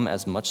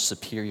as much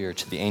superior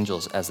to the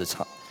angels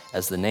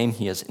as the name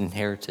he has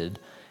inherited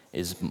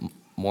is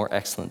more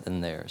excellent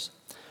than theirs.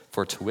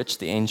 For to which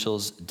the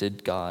angels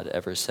did God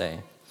ever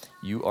say,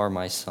 "You are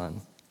my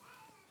son.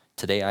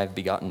 Today I have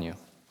begotten you."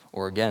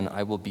 Or again,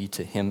 "I will be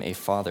to him a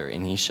father,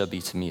 and he shall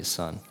be to me a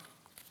son."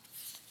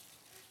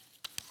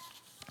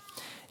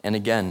 And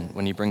again,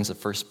 when he brings the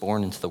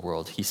firstborn into the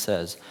world, he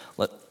says,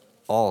 "Let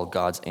all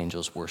God's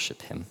angels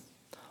worship him."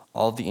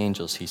 All the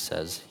angels, he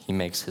says, he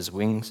makes his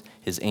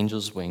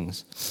angels'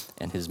 wings,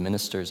 and his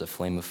ministers a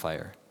flame of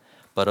fire.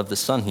 But of the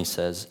Son, he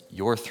says,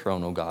 "Your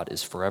throne, O God,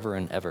 is forever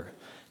and ever.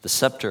 The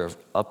scepter of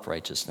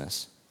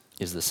uprightness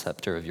is the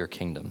scepter of your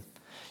kingdom.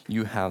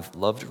 You have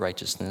loved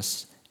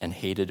righteousness and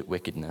hated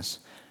wickedness.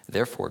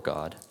 Therefore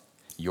God,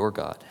 your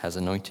God, has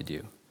anointed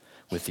you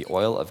with the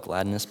oil of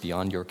gladness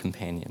beyond your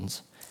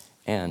companions.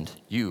 And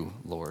you,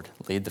 Lord,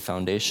 laid the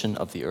foundation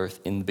of the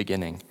earth in the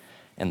beginning,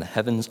 and the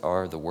heavens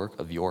are the work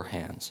of your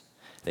hands.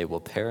 They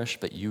will perish,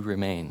 but you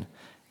remain.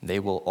 They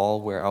will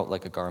all wear out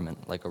like a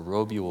garment. Like a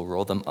robe you will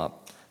roll them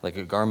up. Like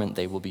a garment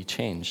they will be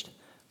changed.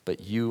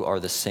 But you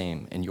are the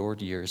same, and your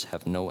years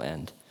have no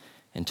end."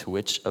 And to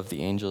which of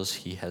the angels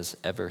he had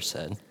ever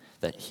said,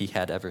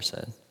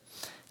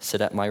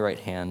 "Sit at my right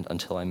hand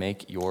until I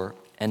make your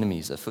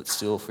enemies a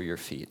footstool for your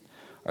feet"?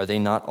 Are they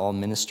not all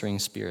ministering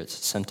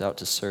spirits sent out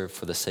to serve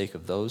for the sake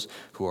of those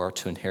who are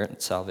to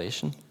inherit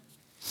salvation?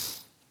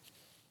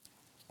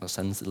 That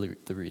ends the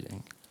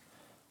reading.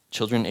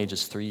 Children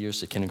ages 3 years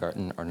to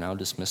kindergarten are now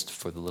dismissed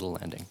for the little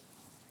landing.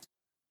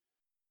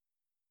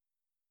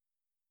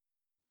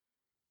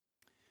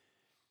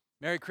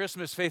 Merry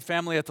Christmas, Faith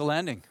Family at the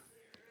Landing.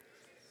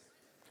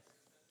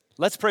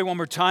 Let's pray one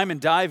more time and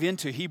dive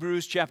into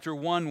Hebrews chapter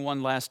 1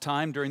 one last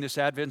time during this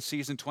Advent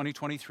season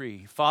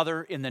 2023.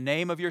 Father, in the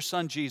name of your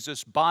Son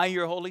Jesus, by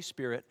your Holy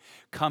Spirit,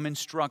 come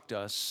instruct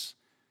us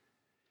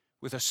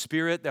with a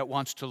spirit that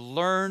wants to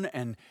learn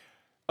and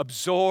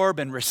absorb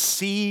and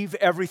receive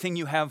everything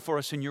you have for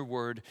us in your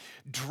word.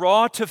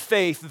 Draw to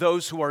faith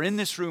those who are in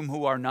this room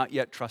who are not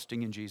yet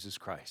trusting in Jesus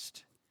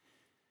Christ.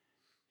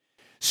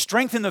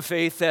 Strengthen the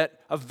faith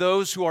of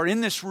those who are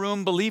in this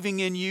room believing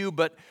in you,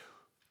 but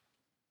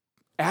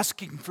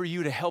asking for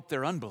you to help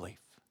their unbelief.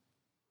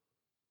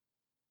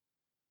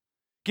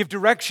 Give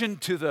direction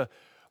to the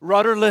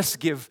rudderless.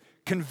 Give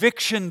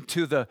conviction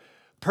to the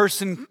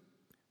person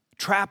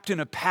trapped in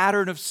a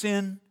pattern of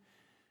sin.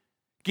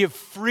 Give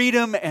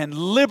freedom and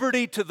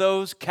liberty to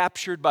those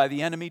captured by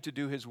the enemy to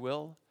do his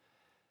will.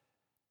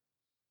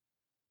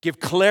 Give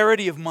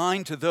clarity of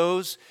mind to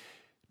those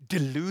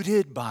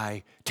deluded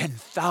by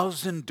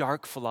 10,000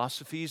 dark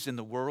philosophies in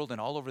the world and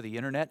all over the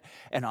internet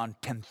and on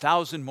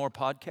 10,000 more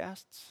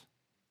podcasts.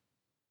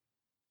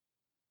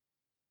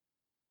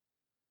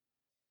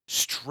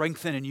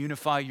 Strengthen and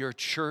unify your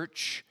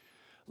church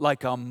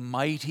like a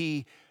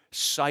mighty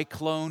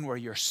cyclone where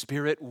your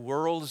spirit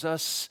whirls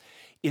us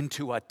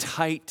into a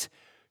tight,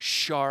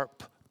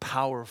 sharp,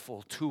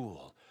 powerful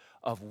tool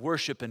of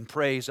worship and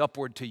praise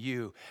upward to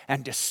you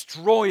and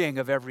destroying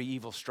of every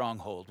evil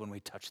stronghold when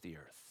we touch the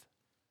earth.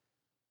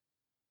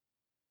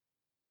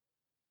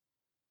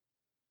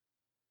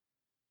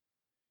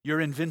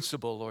 You're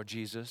invincible, Lord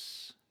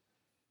Jesus.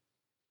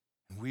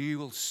 We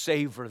will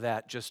savor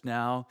that just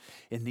now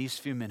in these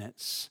few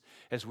minutes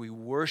as we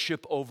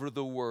worship over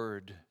the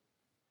Word,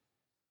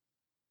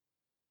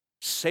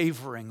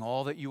 savoring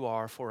all that you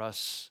are for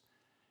us,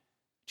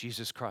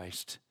 Jesus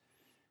Christ,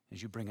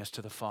 as you bring us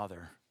to the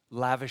Father,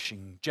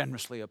 lavishing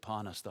generously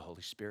upon us the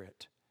Holy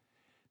Spirit.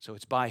 So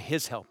it's by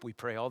His help we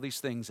pray all these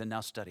things and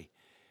now study.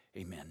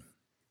 Amen.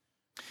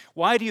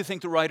 Why do you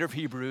think the writer of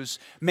Hebrews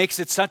makes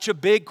it such a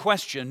big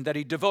question that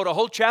he devote a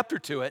whole chapter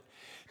to it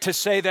to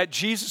say that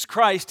Jesus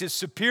Christ is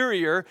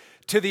superior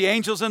to the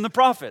angels and the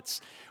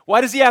prophets?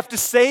 Why does he have to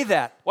say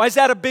that? Why is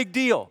that a big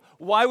deal?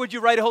 Why would you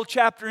write a whole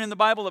chapter in the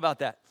Bible about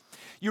that?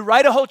 You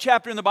write a whole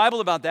chapter in the Bible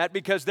about that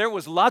because there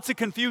was lots of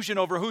confusion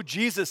over who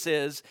Jesus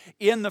is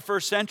in the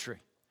first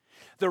century.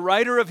 The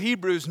writer of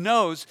Hebrews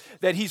knows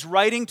that he's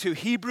writing to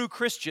Hebrew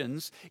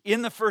Christians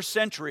in the first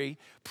century,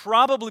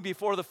 probably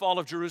before the fall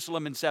of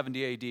Jerusalem in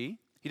 70 AD. He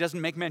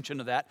doesn't make mention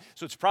of that,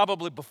 so it's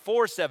probably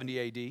before 70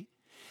 AD.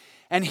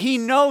 And he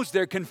knows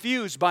they're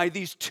confused by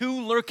these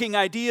two lurking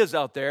ideas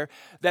out there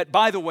that,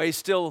 by the way,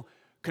 still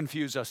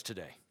confuse us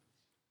today.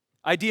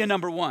 Idea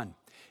number one,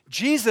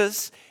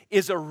 Jesus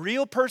is a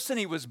real person.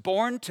 He was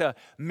born to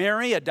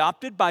Mary,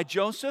 adopted by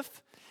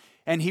Joseph,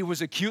 and he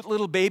was a cute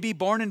little baby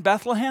born in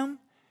Bethlehem.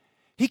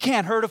 He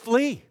can't hurt a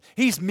flea.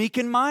 He's meek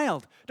and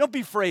mild. Don't be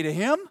afraid of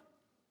him.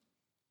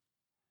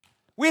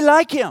 We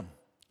like him.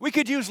 We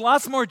could use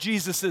lots more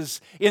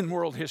Jesuses in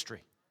world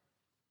history.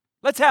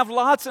 Let's have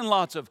lots and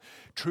lots of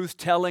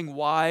truth-telling,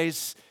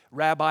 wise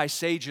rabbi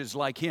sages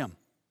like him.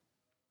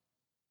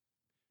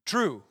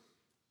 True,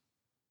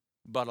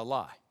 but a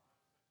lie.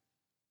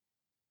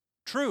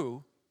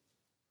 True,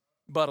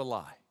 but a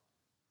lie.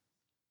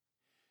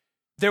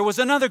 There was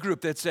another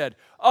group that said,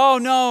 oh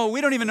no,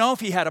 we don't even know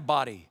if he had a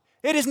body.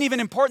 It isn't even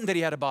important that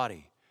he had a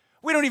body.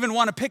 We don't even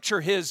want to picture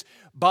his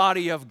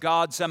body of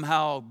God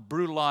somehow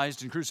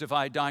brutalized and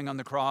crucified, dying on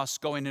the cross,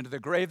 going into the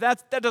grave.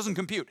 That doesn't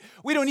compute.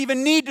 We don't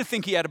even need to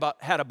think he had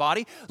a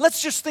body.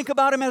 Let's just think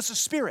about him as a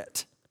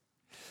spirit.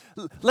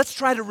 Let's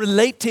try to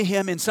relate to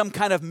him in some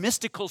kind of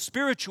mystical,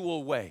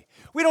 spiritual way.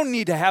 We don't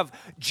need to have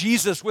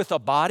Jesus with a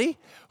body.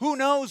 Who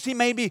knows?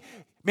 Maybe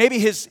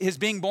his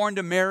being born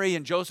to Mary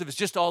and Joseph is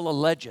just all a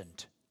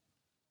legend.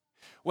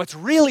 What's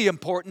really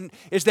important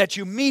is that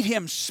you meet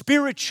him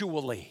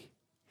spiritually.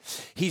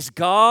 He's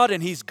God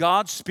and he's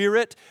God's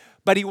spirit,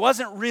 but he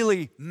wasn't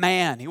really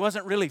man. He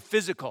wasn't really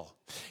physical.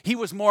 He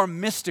was more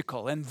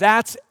mystical, and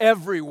that's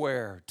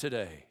everywhere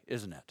today,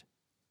 isn't it?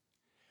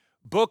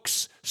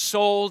 Books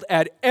sold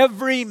at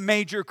every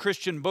major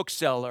Christian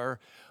bookseller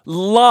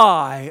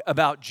lie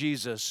about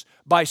Jesus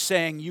by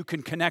saying you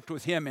can connect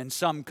with him in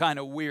some kind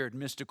of weird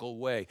mystical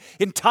way.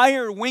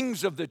 Entire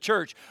wings of the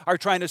church are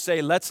trying to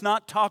say, let's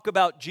not talk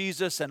about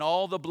Jesus and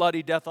all the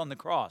bloody death on the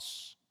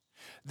cross.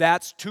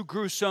 That's too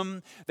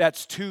gruesome.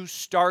 That's too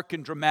stark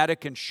and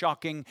dramatic and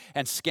shocking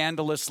and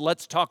scandalous.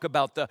 Let's talk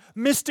about the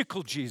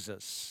mystical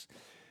Jesus,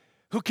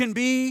 who can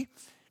be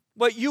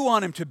what you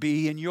want him to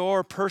be in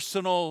your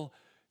personal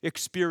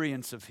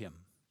experience of him.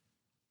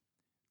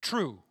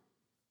 True,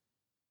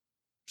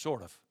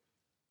 sort of,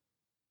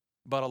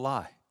 but a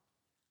lie.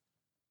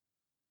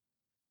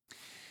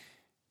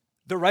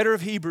 The writer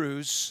of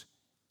Hebrews,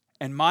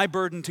 and my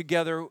burden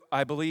together,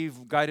 I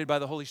believe, guided by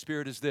the Holy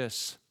Spirit, is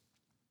this: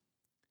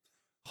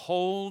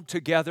 hold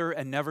together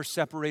and never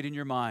separate in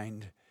your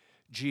mind,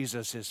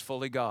 Jesus is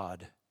fully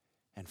God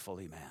and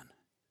fully man.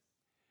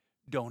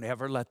 Don't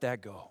ever let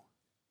that go.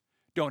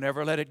 Don't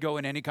ever let it go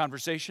in any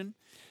conversation.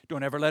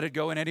 Don't ever let it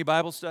go in any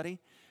Bible study.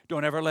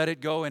 Don't ever let it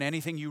go in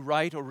anything you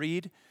write or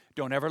read.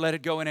 Don't ever let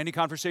it go in any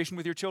conversation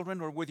with your children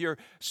or with your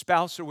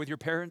spouse or with your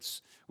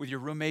parents, with your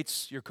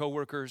roommates, your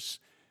coworkers.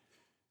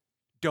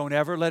 Don't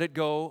ever let it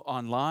go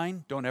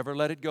online. Don't ever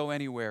let it go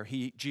anywhere.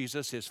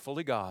 Jesus is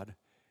fully God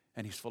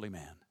and he's fully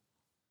man.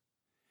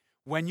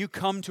 When you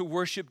come to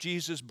worship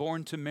Jesus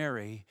born to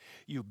Mary,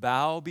 you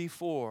bow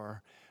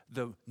before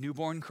the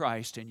newborn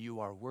Christ and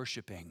you are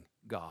worshiping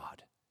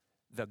God,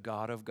 the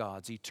God of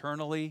gods,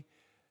 eternally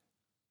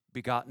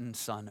begotten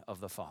Son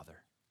of the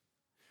Father.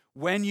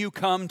 When you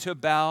come to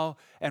bow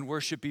and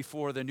worship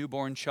before the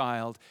newborn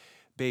child,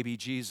 baby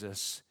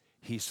Jesus,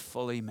 he's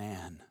fully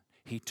man.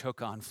 He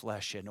took on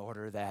flesh in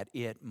order that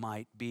it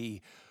might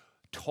be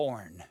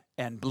torn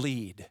and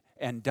bleed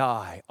and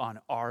die on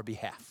our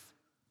behalf.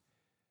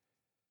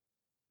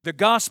 The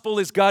gospel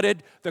is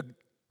gutted. The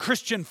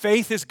Christian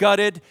faith is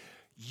gutted.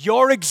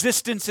 Your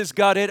existence is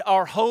gutted.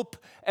 Our hope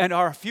and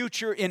our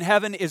future in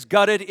heaven is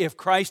gutted if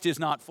Christ is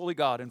not fully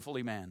God and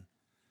fully man.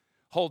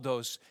 Hold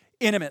those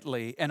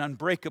intimately and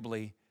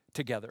unbreakably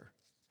together.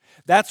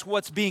 That's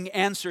what's being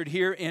answered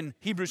here in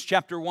Hebrews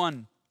chapter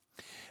 1.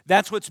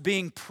 That's what's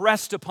being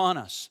pressed upon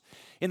us.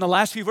 In the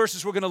last few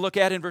verses we're going to look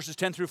at, in verses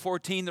 10 through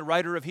 14, the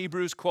writer of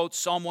Hebrews quotes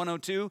Psalm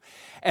 102.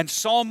 And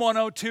Psalm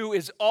 102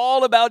 is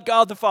all about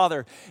God the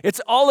Father.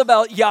 It's all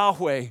about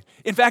Yahweh.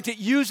 In fact, it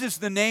uses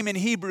the name in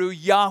Hebrew,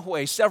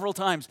 Yahweh, several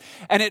times.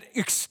 And it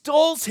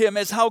extols him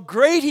as how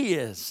great he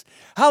is.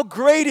 How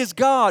great is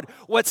God?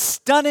 What's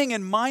stunning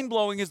and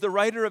mind-blowing is the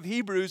writer of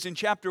Hebrews in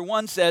chapter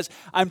 1 says,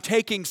 I'm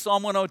taking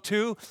Psalm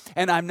 102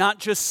 and I'm not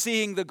just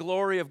seeing the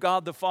glory of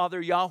God the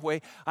Father, Yahweh,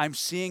 I'm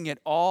seeing it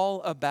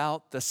all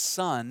about the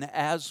Son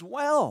as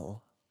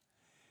well.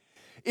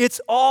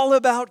 It's all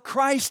about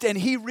Christ, and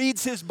he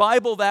reads his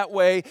Bible that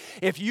way.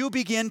 If you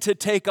begin to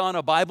take on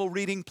a Bible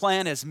reading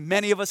plan, as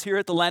many of us here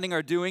at The Landing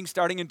are doing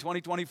starting in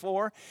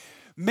 2024,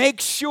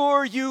 make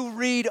sure you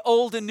read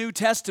Old and New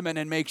Testament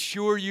and make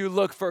sure you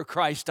look for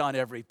Christ on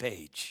every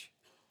page.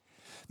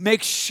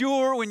 Make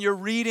sure when you're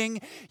reading,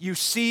 you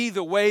see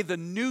the way the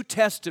New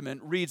Testament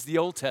reads the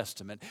Old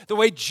Testament, the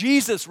way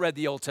Jesus read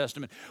the Old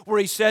Testament, where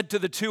he said to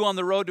the two on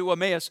the road to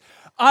Emmaus,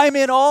 I'm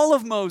in all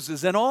of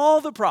Moses and all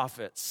the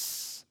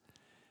prophets.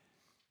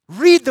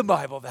 Read the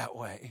Bible that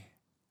way.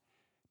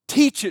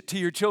 Teach it to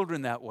your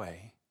children that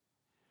way.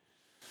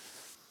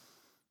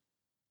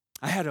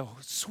 I had a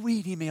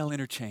sweet email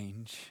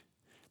interchange,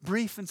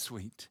 brief and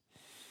sweet,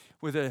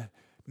 with a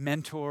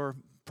mentor,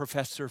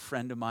 professor,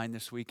 friend of mine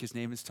this week. His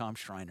name is Tom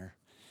Schreiner.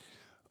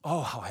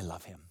 Oh, how I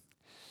love him.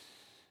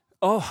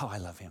 Oh, how I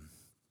love him.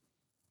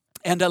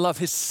 And I love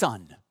his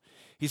son.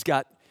 He's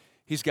got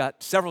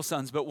several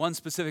sons, but one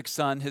specific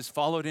son has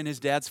followed in his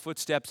dad's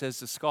footsteps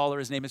as a scholar.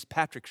 His name is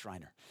Patrick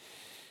Schreiner.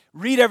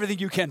 Read everything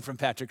you can from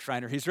Patrick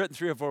Schreiner. He's written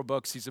 3 or 4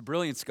 books. He's a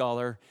brilliant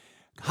scholar.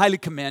 Highly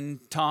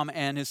commend Tom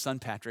and his son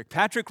Patrick.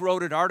 Patrick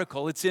wrote an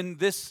article. It's in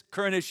this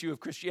current issue of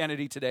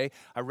Christianity Today.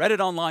 I read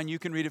it online. You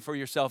can read it for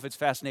yourself. It's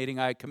fascinating.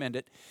 I commend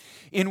it.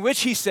 In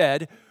which he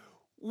said,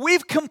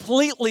 we've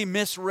completely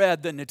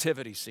misread the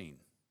nativity scene.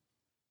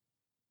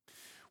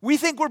 We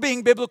think we're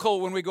being biblical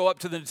when we go up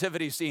to the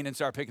nativity scene and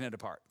start picking it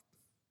apart.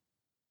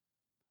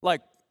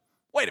 Like,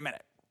 wait a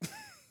minute.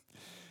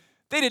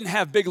 They didn't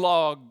have big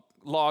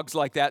logs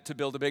like that to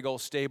build a big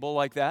old stable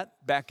like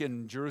that back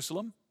in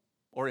Jerusalem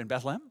or in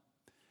Bethlehem.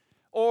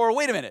 Or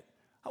wait a minute,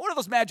 What are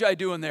those magi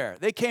doing there?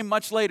 They came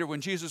much later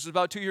when Jesus was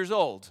about 2 years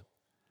old.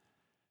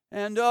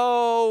 And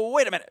oh,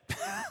 wait a minute.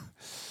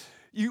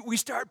 We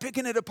start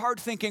picking it apart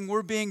thinking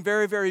we're being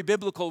very, very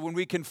biblical when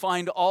we can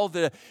find all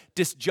the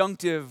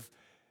disjunctive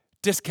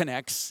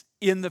disconnects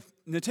in the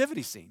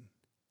nativity scene.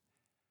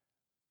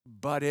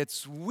 But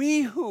it's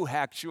we who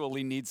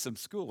actually need some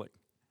schooling.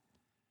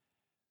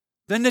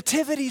 The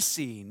nativity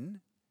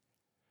scene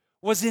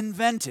was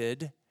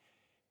invented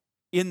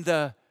in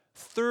the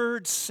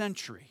 3rd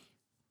century.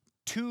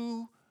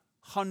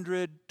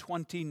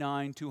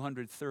 229,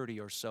 230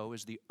 or so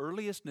is the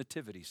earliest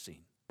nativity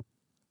scene.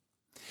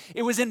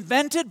 It was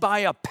invented by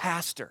a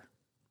pastor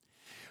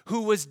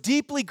who was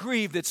deeply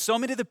grieved that so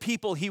many of the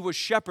people he was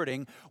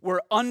shepherding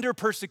were under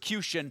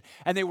persecution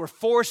and they were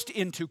forced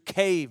into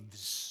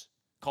caves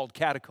called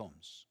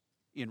catacombs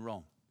in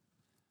Rome.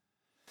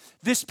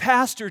 This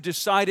pastor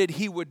decided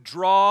he would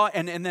draw,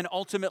 and then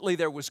ultimately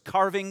there was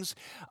carvings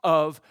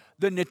of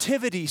the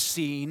nativity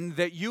scene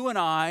that you and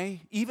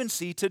I even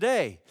see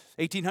today,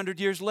 1,800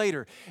 years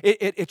later.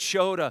 It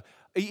showed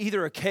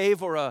either a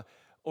cave or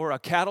a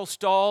cattle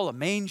stall, a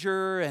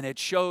manger, and it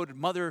showed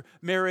Mother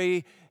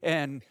Mary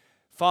and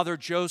Father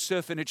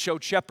Joseph, and it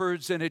showed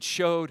shepherds, and it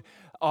showed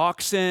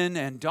oxen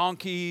and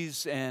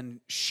donkeys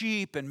and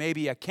sheep and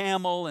maybe a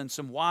camel and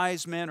some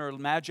wise men or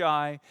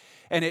magi,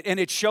 and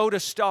it showed a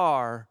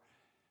star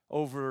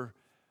over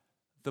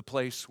the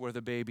place where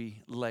the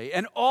baby lay.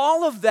 And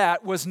all of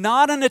that was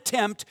not an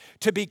attempt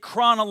to be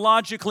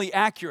chronologically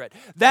accurate.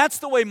 That's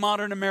the way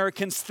modern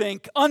Americans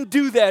think.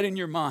 Undo that in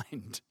your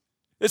mind.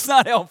 It's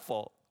not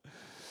helpful.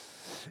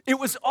 It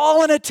was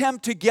all an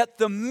attempt to get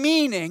the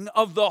meaning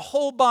of the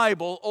whole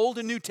Bible, Old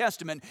and New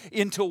Testament,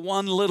 into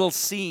one little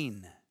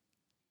scene.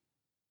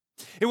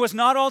 It was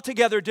not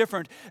altogether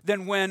different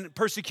than when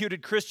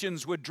persecuted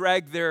Christians would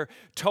drag their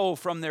toe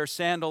from their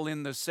sandal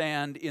in the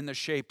sand in the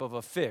shape of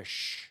a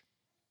fish,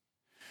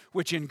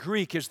 which in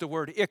Greek is the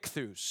word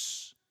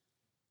ichthus.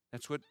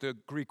 That's what the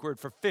Greek word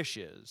for fish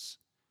is.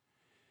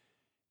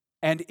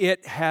 And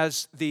it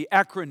has the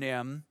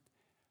acronym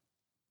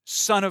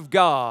Son of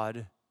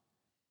God,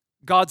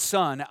 God's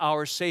Son,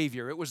 our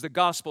Savior. It was the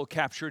gospel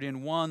captured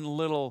in one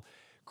little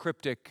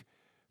cryptic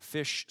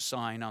fish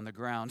sign on the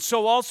ground.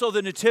 So also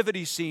the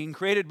nativity scene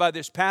created by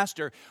this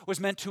pastor was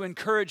meant to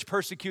encourage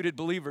persecuted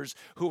believers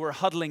who were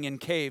huddling in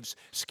caves,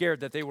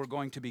 scared that they were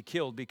going to be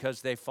killed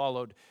because they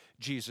followed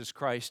Jesus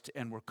Christ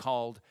and were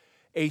called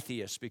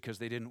atheists because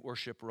they didn't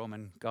worship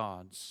Roman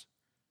gods.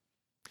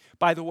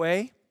 By the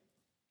way,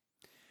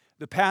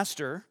 the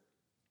pastor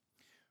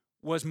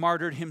was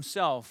martyred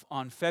himself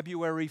on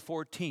February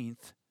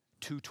 14th,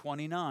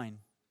 229.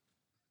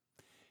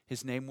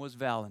 His name was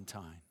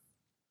Valentine.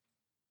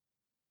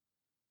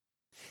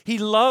 He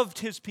loved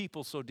his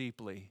people so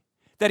deeply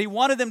that he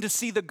wanted them to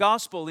see the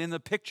gospel in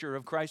the picture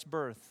of Christ's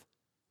birth.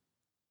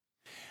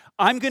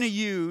 I'm going to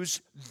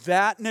use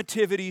that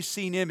nativity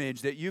scene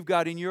image that you've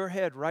got in your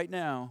head right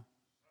now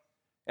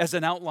as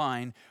an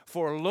outline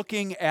for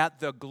looking at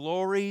the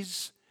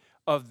glories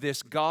of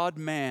this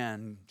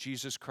God-man,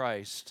 Jesus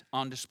Christ,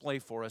 on display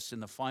for us in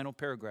the final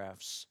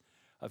paragraphs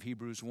of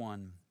Hebrews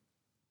 1.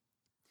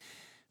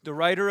 The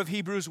writer of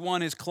Hebrews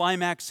 1 is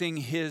climaxing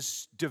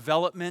his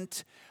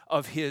development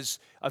of his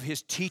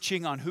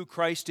teaching on who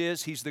Christ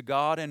is. He's the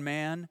God and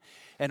man.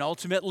 And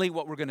ultimately,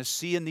 what we're going to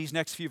see in these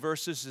next few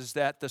verses is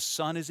that the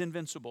Son is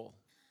invincible.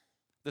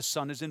 The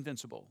Son is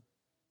invincible.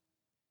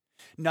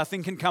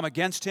 Nothing can come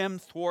against him,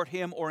 thwart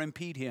him, or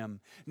impede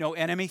him. No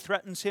enemy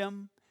threatens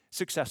him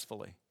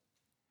successfully.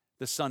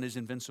 The Son is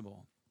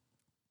invincible.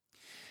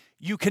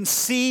 You can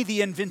see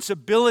the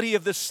invincibility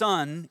of the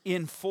Son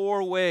in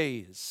 4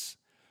 ways.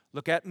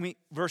 Look at me,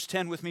 verse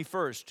 10 with me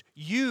first.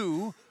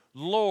 You,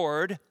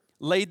 Lord,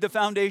 laid the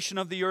foundation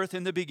of the earth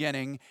in the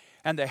beginning,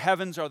 and the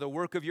heavens are the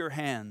work of your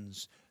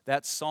hands.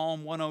 That's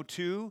Psalm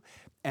 102.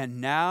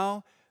 And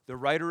now the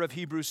writer of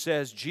Hebrews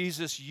says,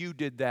 Jesus, you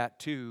did that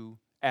too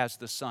as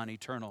the Son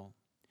eternal.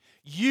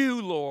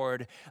 You,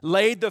 Lord,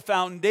 laid the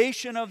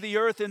foundation of the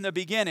earth in the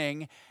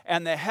beginning,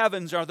 and the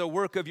heavens are the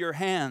work of your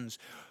hands.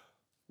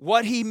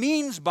 What he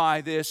means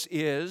by this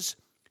is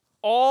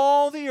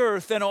all the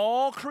earth and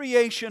all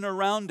creation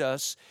around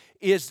us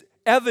is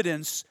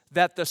evidence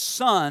that the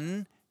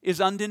Son is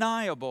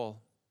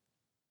undeniable.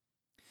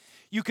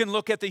 You can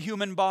look at the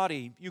human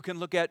body. You can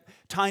look at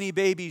tiny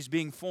babies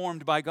being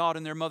formed by God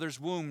in their mother's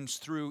wombs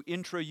through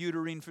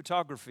intrauterine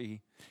photography.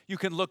 You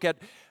can look at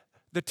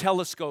the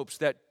telescopes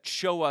that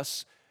show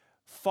us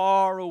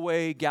far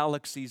away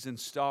galaxies and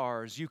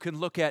stars. You can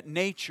look at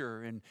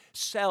nature and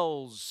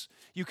cells.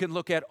 You can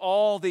look at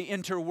all the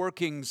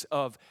interworkings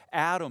of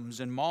atoms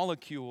and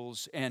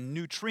molecules and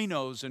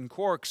neutrinos and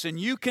quarks, and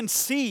you can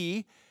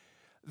see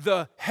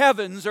the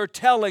heavens are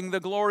telling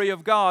the glory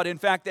of God. In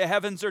fact, the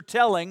heavens are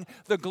telling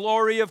the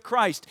glory of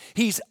Christ.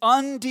 He's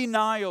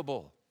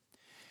undeniable.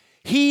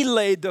 He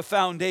laid the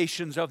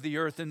foundations of the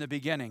earth in the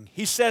beginning.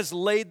 He says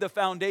laid the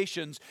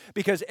foundations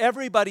because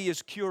everybody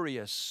is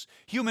curious.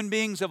 Human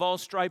beings of all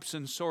stripes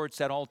and sorts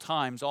at all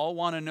times all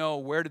want to know,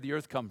 where did the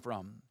earth come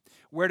from?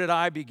 Where did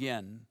I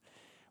begin?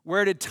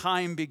 Where did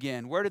time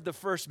begin? Where did the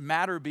first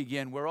matter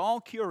begin? We're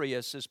all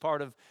curious as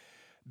part of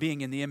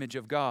being in the image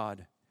of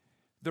God.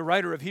 The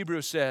writer of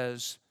Hebrews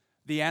says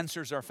the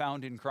answers are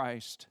found in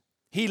Christ.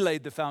 He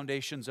laid the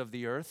foundations of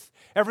the earth.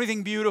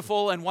 Everything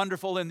beautiful and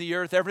wonderful in the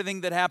earth,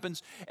 everything that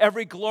happens,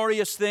 every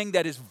glorious thing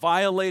that is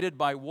violated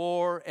by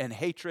war and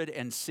hatred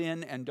and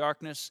sin and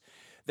darkness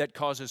that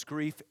causes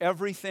grief,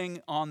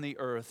 everything on the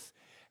earth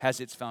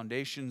has its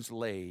foundations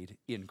laid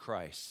in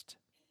Christ.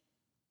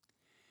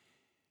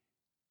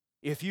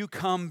 If you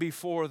come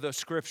before the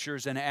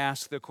Scriptures and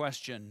ask the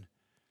question,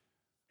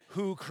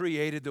 who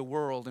created the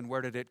world and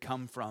where did it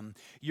come from?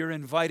 You're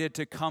invited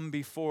to come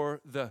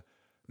before the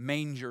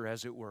manger,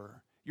 as it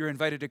were. You're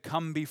invited to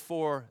come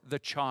before the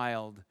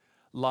child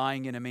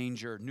lying in a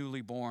manger,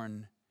 newly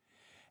born.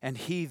 And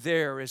He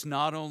there is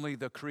not only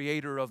the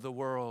creator of the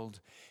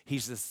world,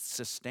 He's the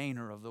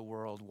sustainer of the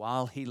world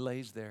while He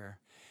lays there.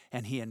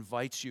 And He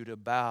invites you to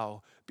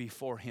bow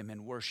before Him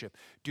in worship.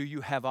 Do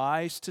you have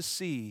eyes to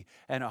see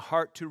and a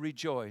heart to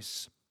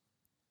rejoice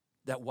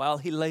that while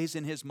He lays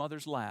in His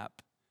mother's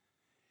lap,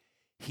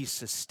 He's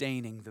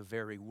sustaining the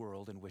very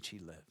world in which He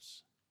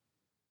lives?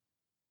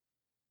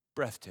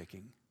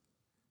 Breathtaking.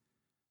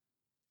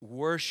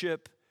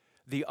 Worship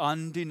the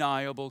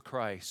undeniable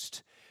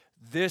Christ.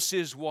 This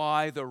is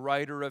why the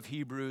writer of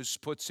Hebrews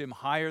puts Him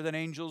higher than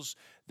angels,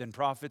 than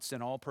prophets,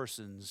 than all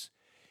persons.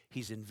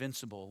 He's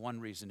invincible.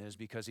 One reason is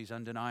because He's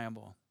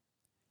undeniable.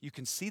 You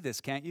can see this,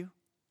 can't you?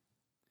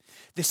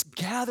 This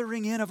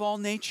gathering in of all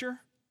nature.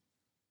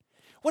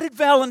 What did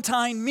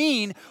Valentine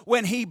mean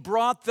when he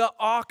brought the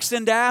ox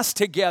and ass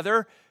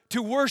together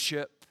to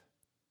worship?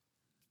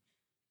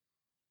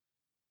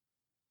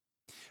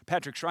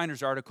 Patrick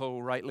Schreiner's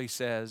article rightly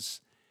says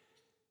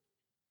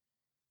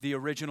the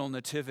original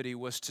nativity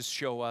was to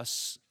show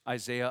us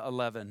Isaiah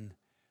 11,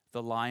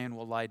 the lion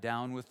will lie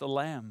down with the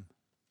lamb,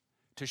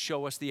 to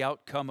show us the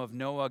outcome of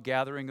Noah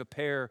gathering a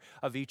pair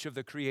of each of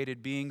the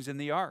created beings in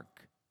the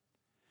ark,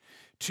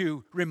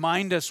 to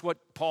remind us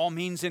what Paul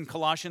means in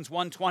Colossians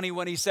 1:20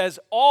 when he says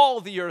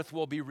all the earth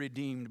will be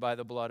redeemed by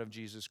the blood of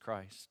Jesus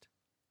Christ.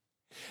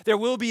 There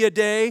will be a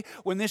day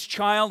when this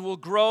child will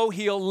grow,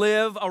 he'll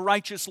live a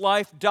righteous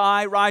life,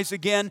 die, rise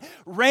again,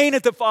 reign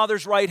at the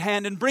Father's right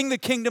hand, and bring the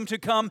kingdom to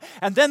come,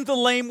 and then the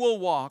lame will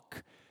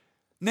walk.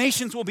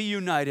 Nations will be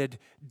united.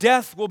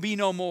 Death will be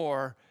no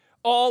more.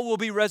 All will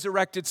be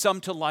resurrected,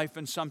 some to life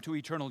and some to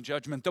eternal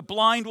judgment. The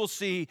blind will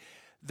see,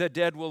 the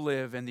dead will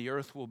live, and the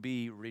earth will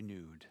be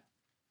renewed.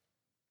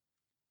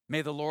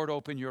 May the Lord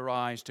open your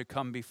eyes to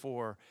come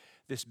before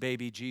this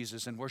baby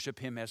Jesus and worship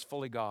Him as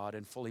fully God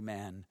and fully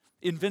man.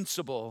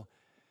 Invincible,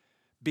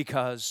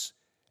 because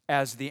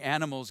as the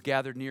animals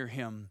gathered near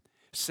Him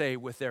say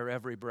with their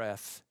every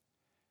breath,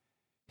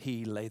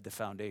 He laid the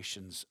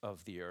foundations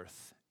of the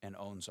earth and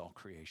owns all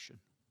creation.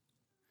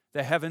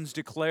 The heavens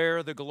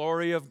declare the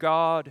glory of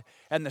God,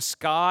 and the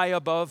sky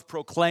above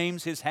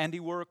proclaims His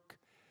handiwork.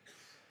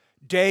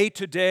 Day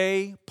to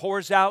day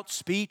pours out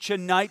speech,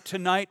 and night to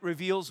night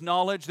reveals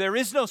knowledge. There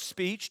is no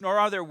speech, nor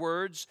are there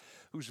words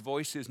whose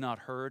voice is not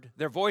heard.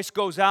 Their voice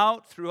goes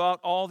out throughout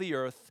all the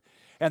earth,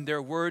 and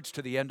their words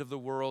to the end of the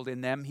world.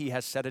 In them He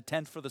has set a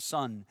tent for the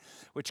sun,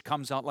 which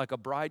comes out like a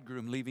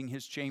bridegroom leaving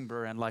his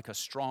chamber, and like a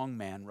strong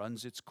man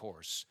runs its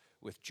course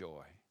with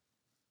joy.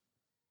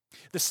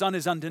 The sun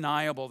is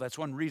undeniable. That's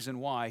one reason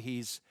why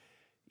He's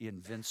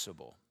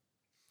invincible.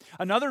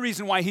 Another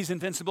reason why He's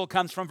invincible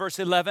comes from verse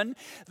 11.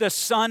 The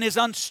sun is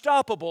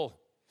unstoppable.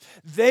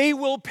 They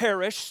will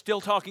perish,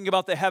 still talking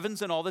about the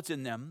heavens and all that's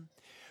in them,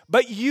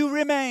 but you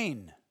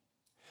remain.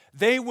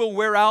 They will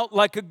wear out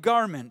like a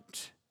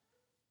garment.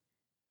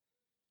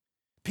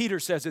 Peter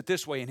says it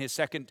this way in his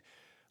second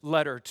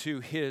letter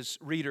to his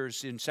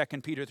readers in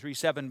 2 Peter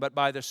 3:7, but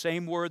by the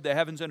same word the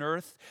heavens and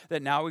earth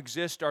that now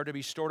exist are to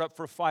be stored up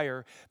for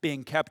fire,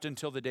 being kept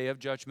until the day of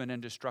judgment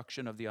and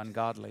destruction of the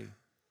ungodly.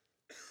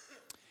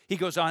 He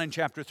goes on in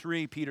chapter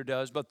 3, Peter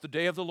does, but the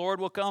day of the Lord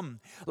will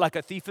come like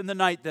a thief in the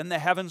night. Then the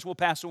heavens will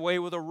pass away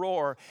with a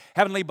roar.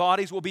 Heavenly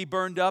bodies will be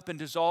burned up and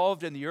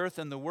dissolved, and the earth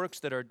and the works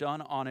that are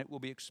done on it will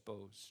be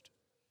exposed.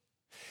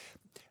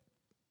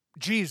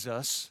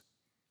 Jesus,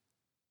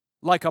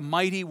 like a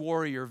mighty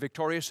warrior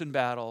victorious in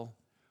battle,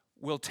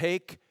 will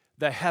take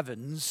the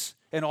heavens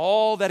and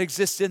all that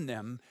exists in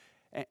them,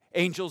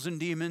 angels and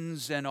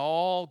demons and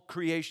all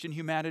creation,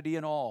 humanity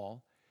and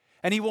all,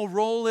 and He will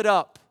roll it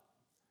up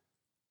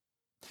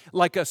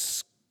like a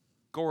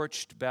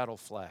scorched battle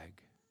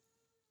flag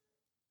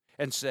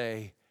and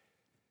say,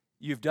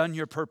 you've done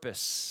your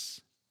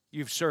purpose,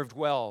 you've served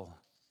well,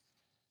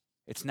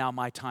 it's now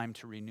my time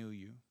to renew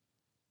you.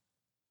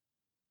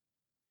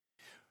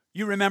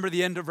 You remember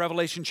the end of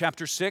Revelation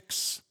chapter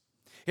 6?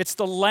 It's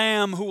the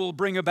Lamb who will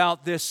bring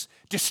about this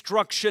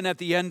destruction at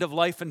the end of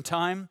life and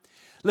time.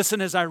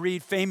 Listen as I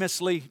read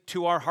famously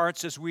to our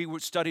hearts as we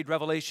studied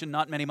Revelation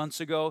not many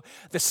months ago.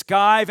 The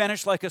sky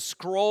vanished like a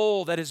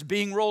scroll that is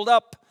being rolled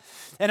up,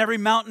 and every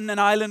mountain and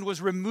island was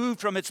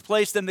removed from its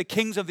place. Then the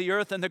kings of the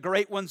earth and the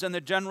great ones and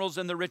the generals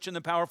and the rich and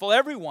the powerful,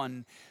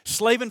 everyone,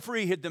 slave and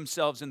free, hid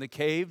themselves in the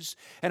caves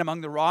and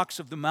among the rocks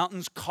of the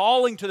mountains,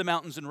 calling to the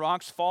mountains and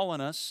rocks, fall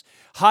on us,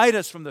 hide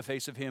us from the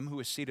face of him who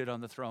is seated on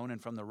the throne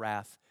and from the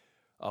wrath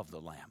of the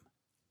Lamb.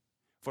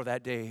 For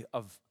that day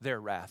of their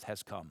wrath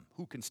has come.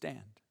 Who can stand?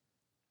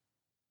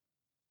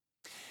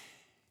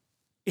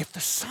 If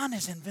the Son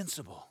is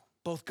invincible,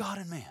 both God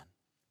and man,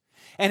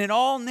 and in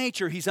all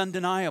nature he's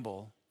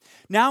undeniable,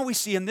 now we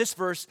see in this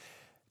verse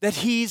that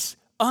he's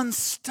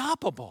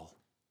unstoppable.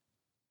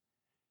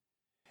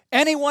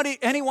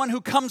 Anyone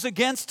who comes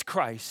against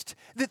Christ,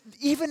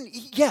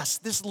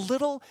 this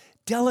little,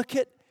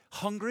 delicate,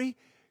 hungry,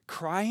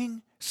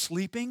 crying,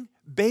 sleeping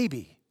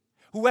baby,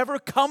 whoever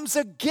comes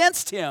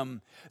against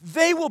him,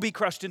 they will be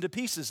crushed into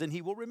pieces and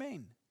he will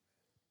remain.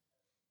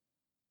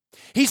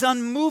 He's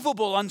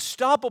unmovable,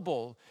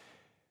 unstoppable,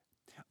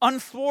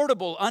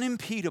 unthwartable,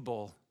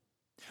 unimpedable.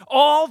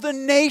 All the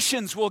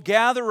nations will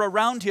gather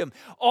around him.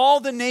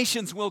 All the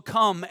nations will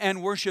come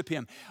and worship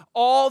him.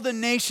 All the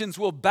nations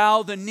will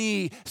bow the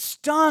knee,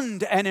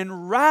 stunned and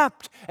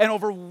enwrapped and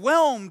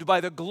overwhelmed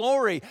by the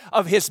glory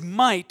of his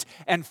might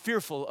and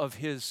fearful of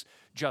his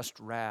just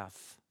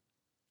wrath.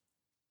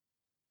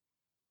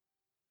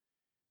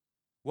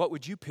 What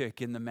would you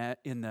pick in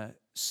the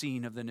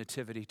scene of the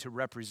Nativity to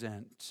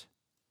represent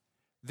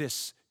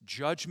this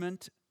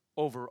judgment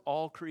over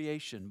all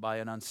creation by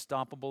an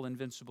unstoppable,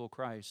 invincible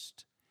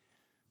Christ?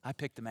 I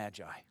picked the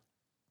Magi.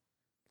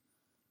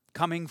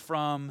 Coming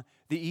from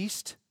the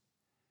east,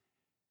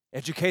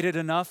 educated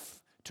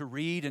enough to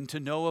read and to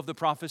know of the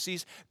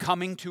prophecies,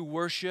 coming to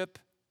worship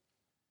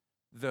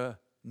the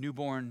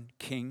newborn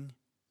king.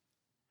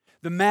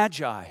 The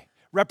Magi,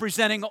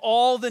 representing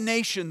all the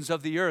nations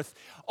of the earth,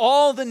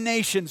 all the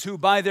nations who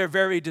by their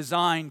very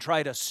design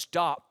try to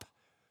stop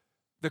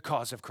the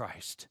cause of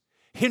Christ,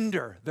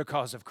 hinder the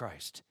cause of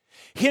Christ,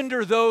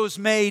 hinder those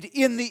made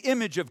in the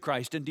image of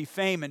Christ, and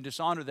defame and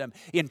dishonor them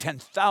in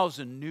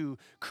 10,000 new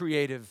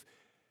creative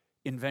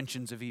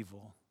inventions of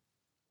evil.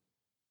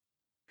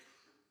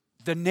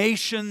 The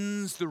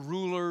nations, the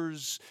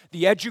rulers,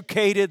 the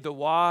educated, the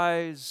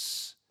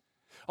wise,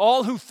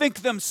 all who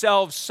think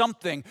themselves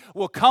something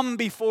will come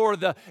before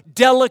the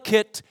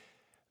delicate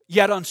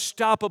yet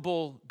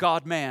unstoppable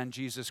God-man,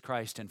 Jesus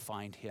Christ, and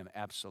find him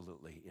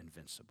absolutely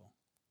invincible.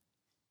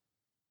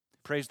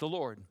 Praise the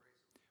Lord.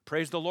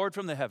 Praise the Lord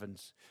from the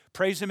heavens.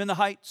 Praise him in the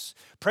heights.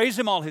 Praise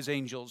him, all his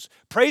angels.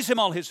 Praise him,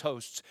 all his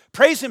hosts.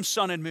 Praise him,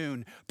 sun and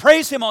moon.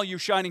 Praise him, all you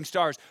shining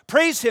stars.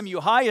 Praise him,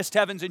 you highest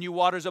heavens and you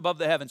waters above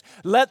the heavens.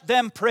 Let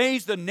them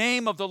praise the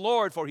name of the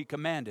Lord, for he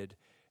commanded,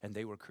 and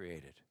they were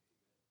created.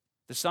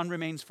 The Son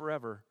remains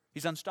forever.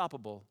 He's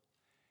unstoppable.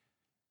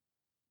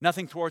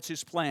 Nothing thwarts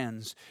his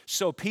plans.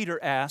 So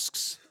Peter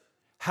asks,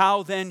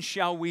 how then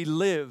shall we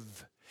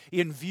live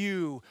in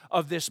view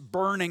of this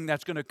burning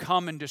that's going to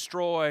come and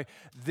destroy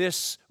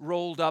this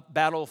rolled up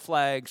battle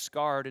flag,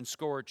 scarred and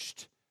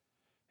scorched,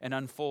 and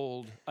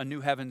unfold a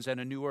new heavens and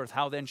a new earth?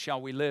 How then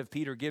shall we live?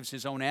 Peter gives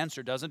his own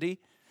answer, doesn't he?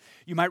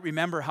 You might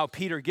remember how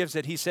Peter gives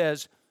it. He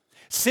says,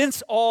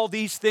 since all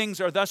these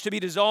things are thus to be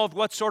dissolved,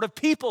 what sort of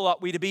people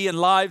ought we to be in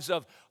lives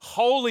of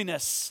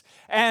holiness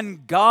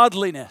and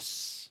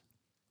godliness?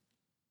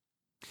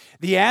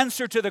 The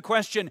answer to the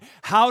question,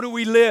 how do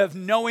we live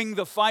knowing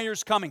the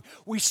fire's coming?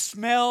 We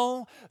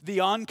smell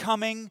the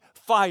oncoming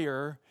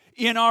fire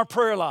in our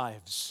prayer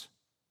lives.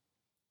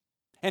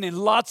 And in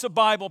lots of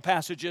Bible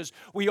passages,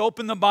 we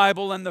open the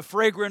Bible and the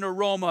fragrant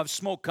aroma of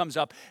smoke comes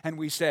up and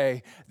we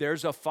say,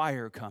 there's a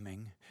fire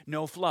coming.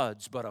 No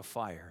floods, but a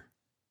fire.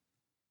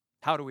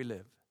 How do we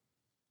live?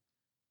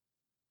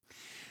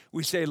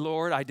 We say,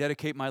 Lord, I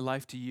dedicate my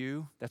life to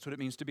you. That's what it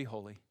means to be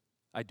holy.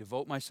 I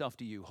devote myself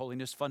to you.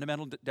 Holiness,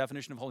 fundamental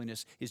definition of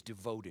holiness is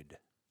devoted,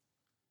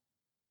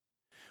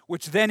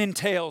 which then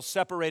entails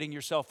separating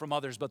yourself from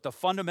others. But the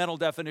fundamental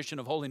definition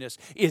of holiness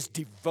is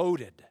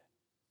devoted.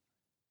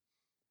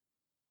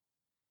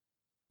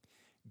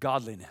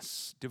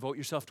 Godliness. Devote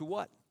yourself to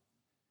what?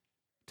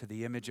 To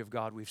the image of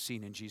God we've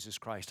seen in Jesus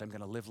Christ. I'm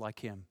going to live like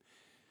him.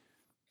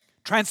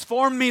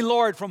 Transform me,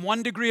 Lord, from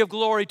one degree of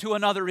glory to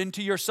another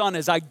into your Son.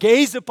 As I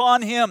gaze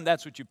upon him,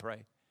 that's what you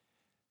pray.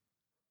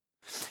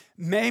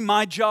 May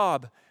my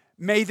job,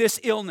 may this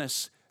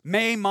illness,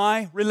 may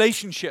my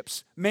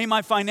relationships, may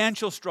my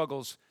financial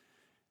struggles,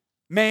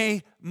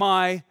 may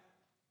my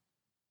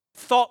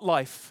thought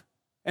life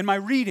and my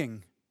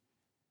reading,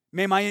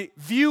 may my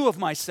view of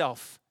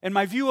myself and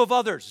my view of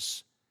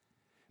others,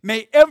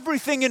 may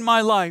everything in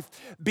my life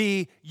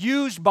be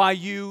used by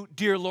you,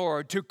 dear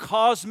Lord, to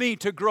cause me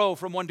to grow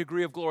from one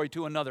degree of glory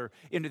to another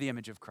into the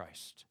image of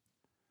Christ.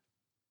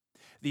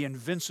 The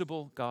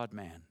invincible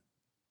God-man,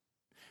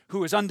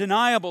 who is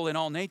undeniable in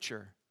all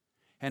nature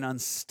and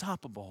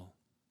unstoppable,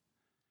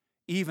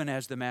 even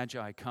as the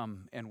Magi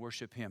come and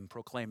worship him,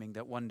 proclaiming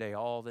that one day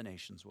all the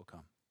nations will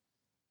come.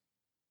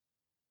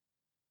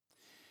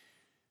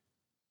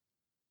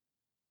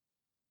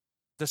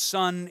 The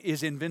Son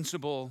is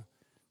invincible,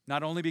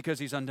 not only because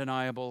he's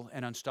undeniable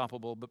and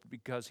unstoppable, but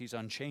because he's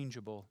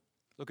unchangeable.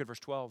 Look at verse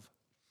 12.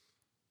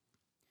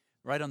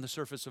 Right on the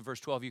surface of verse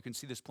 12, you can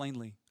see this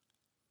plainly.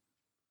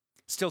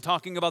 Still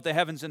talking about the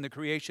heavens and the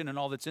creation and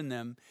all that's in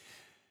them,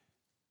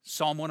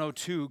 Psalm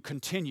 102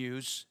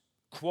 continues,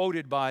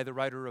 quoted by the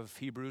writer of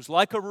Hebrews,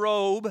 like a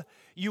robe,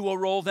 you will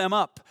roll them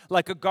up.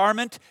 Like a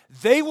garment,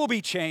 they will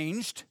be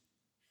changed.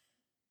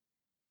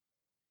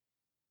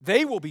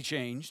 They will be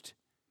changed,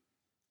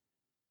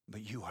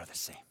 but you are the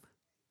same.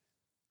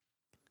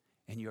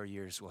 And your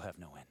years will have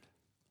no end.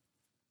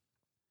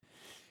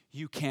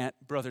 You can't,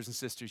 brothers and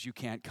sisters, you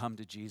can't come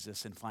to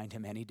Jesus and find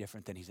him any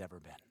different than he's ever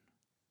been.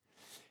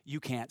 You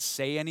can't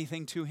say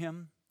anything to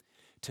him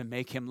to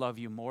make him love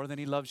you more than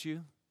he loves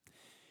you.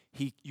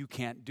 You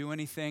can't do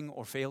anything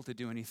or fail to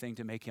do anything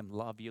to make him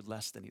love you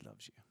less than he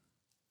loves you.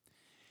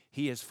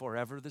 He is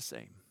forever the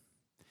same.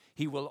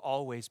 He will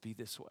always be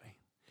this way.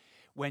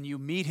 When you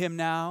meet him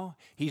now,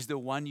 he's the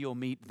one you'll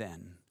meet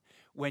then.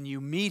 When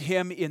you meet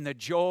him in the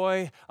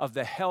joy of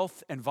the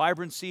health and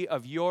vibrancy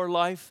of your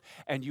life,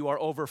 and you are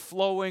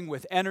overflowing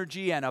with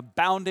energy and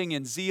abounding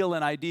in zeal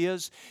and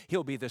ideas,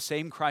 he'll be the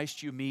same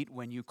Christ you meet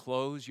when you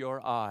close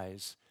your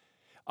eyes,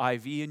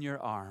 IV in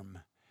your arm,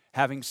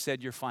 having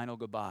said your final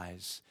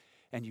goodbyes,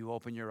 and you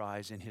open your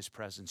eyes in his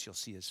presence. You'll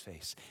see his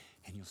face,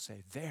 and you'll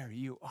say, there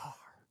you are.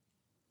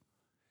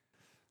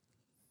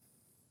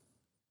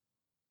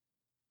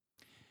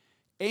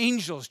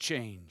 Angels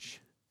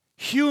change.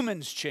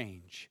 Humans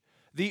change.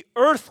 The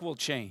earth will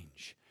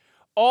change.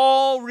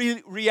 All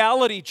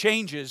reality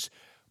changes,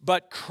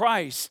 but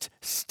Christ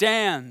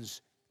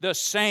stands the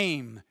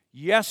same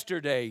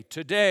yesterday,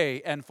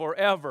 today, and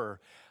forever.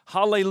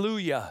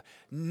 Hallelujah.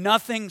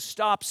 Nothing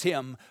stops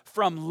him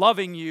from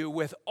loving you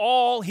with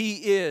all he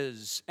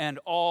is and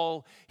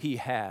all he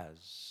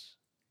has.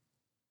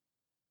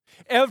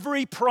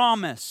 Every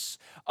promise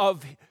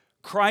of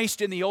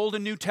Christ in the Old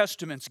and New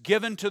Testaments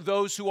given to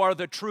those who are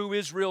the true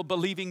Israel,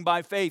 believing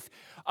by faith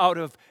out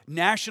of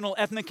national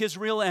ethnic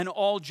Israel and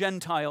all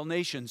Gentile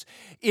nations,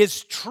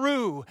 is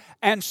true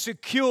and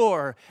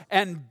secure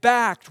and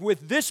backed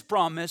with this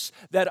promise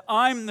that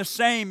I'm the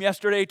same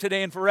yesterday,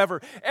 today, and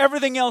forever.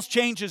 Everything else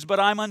changes, but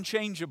I'm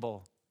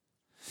unchangeable.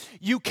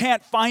 You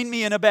can't find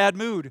me in a bad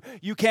mood.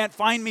 You can't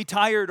find me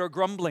tired or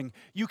grumbling.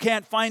 You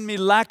can't find me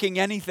lacking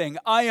anything.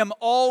 I am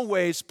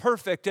always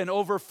perfect and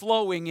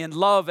overflowing in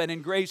love and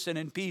in grace and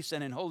in peace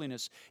and in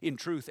holiness, in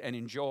truth and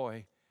in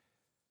joy.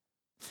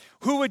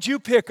 Who would you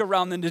pick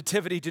around the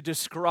nativity to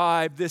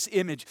describe this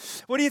image?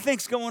 What do you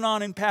think's going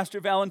on in Pastor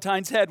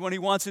Valentine's head when he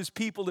wants his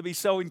people to be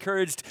so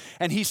encouraged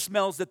and he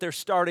smells that they're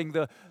starting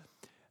the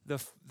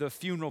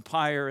funeral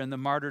pyre and the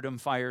martyrdom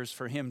fires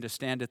for him to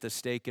stand at the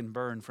stake and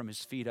burn from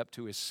his feet up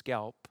to his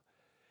scalp?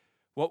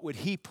 What would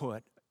he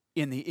put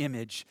in the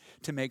image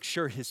to make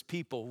sure his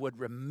people would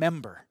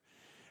remember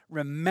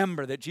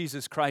that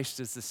Jesus Christ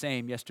is the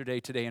same yesterday,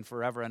 today, and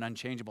forever and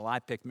unchangeable? I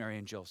picked Mary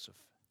and Joseph.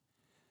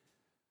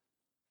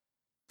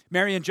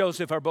 Mary and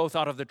Joseph are both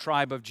out of the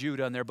tribe of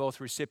Judah, and they're both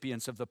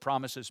recipients of the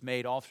promises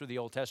made all through the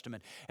Old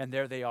Testament, and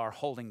there they are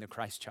holding the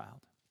Christ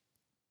child.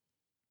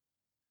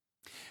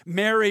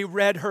 Mary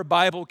read her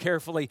Bible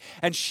carefully,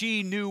 and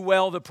she knew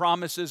well the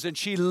promises, and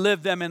she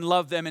lived them and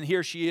loved them, and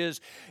here she is.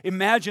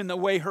 Imagine the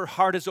way her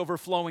heart is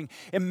overflowing.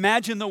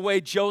 Imagine the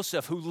way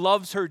Joseph, who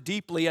loves her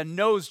deeply and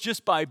knows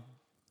just by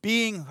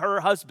being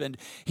her husband,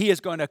 he is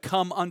going to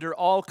come under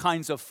all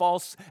kinds of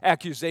false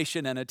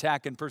accusation and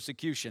attack and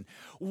persecution.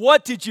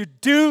 What did you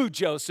do,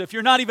 Joseph?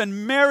 You're not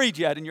even married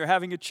yet, and you're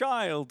having a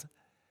child.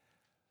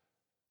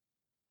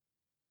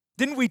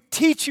 Didn't we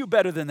teach you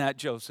better than that,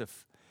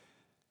 Joseph?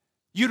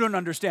 You don't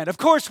understand. Of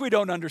course we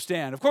don't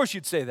understand. Of course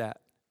you'd say that.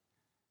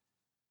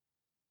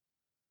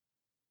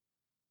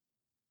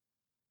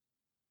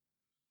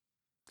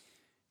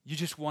 You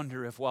just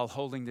wonder if while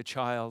holding the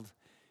child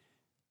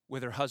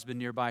with her husband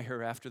nearby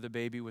her after the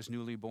baby was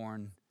newly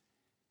born,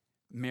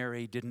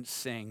 Mary didn't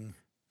sing,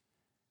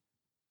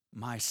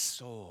 "My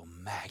soul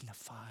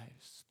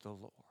magnifies the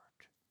Lord,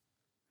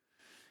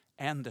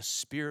 and the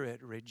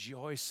Spirit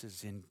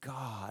rejoices in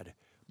God,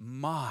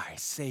 my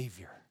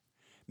Savior."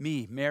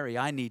 Me, Mary,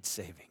 I need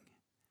saving.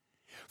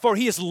 For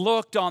he has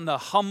looked on the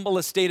humble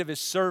estate of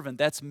his servant,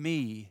 that's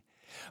me.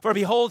 For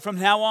behold, from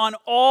now on,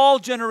 all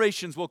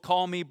generations will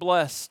call me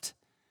blessed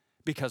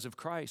because of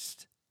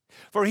Christ.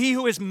 For he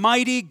who is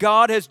mighty,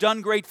 God, has done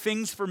great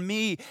things for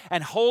me,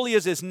 and holy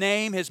is his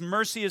name. His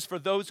mercy is for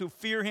those who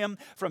fear him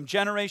from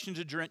generation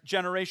to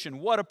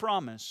generation. What a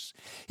promise.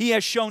 He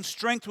has shown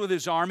strength with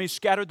his arm. He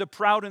scattered the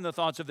proud in the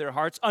thoughts of their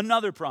hearts.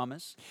 Another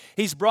promise.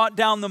 He's brought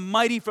down the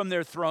mighty from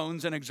their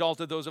thrones and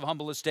exalted those of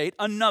humble estate.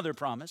 Another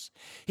promise.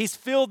 He's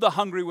filled the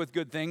hungry with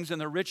good things,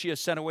 and the rich he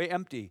has sent away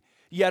empty.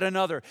 Yet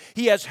another.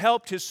 He has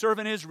helped his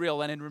servant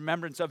Israel, and in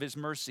remembrance of his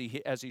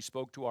mercy, as he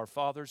spoke to our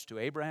fathers, to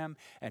Abraham,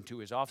 and to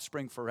his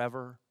offspring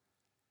forever.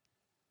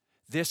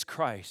 This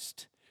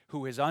Christ,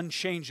 who is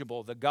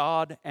unchangeable, the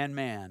God and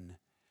man,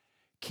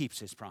 keeps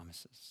his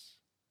promises.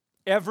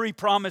 Every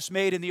promise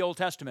made in the Old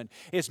Testament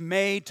is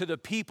made to the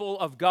people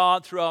of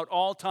God throughout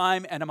all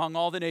time and among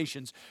all the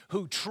nations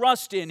who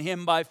trust in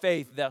him by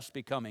faith, thus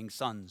becoming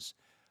sons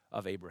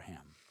of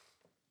Abraham.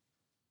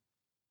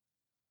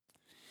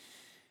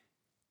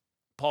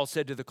 Paul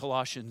said to the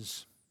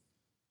Colossians,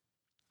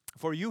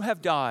 "For you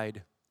have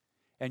died,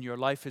 and your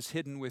life is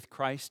hidden with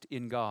Christ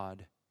in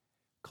God."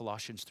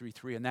 Colossians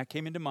 3:3. And that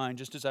came into mind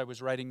just as I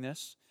was writing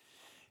this.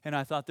 And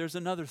I thought, there's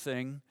another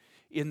thing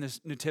in this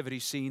nativity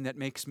scene that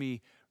makes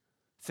me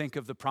think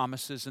of the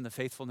promises and the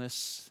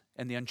faithfulness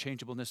and the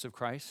unchangeableness of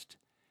Christ.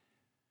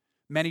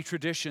 Many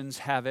traditions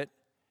have it,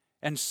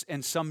 and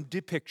some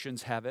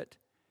depictions have it,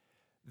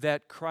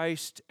 that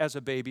Christ as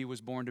a baby was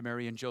born to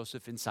Mary and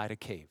Joseph inside a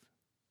cave.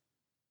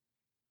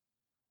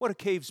 What do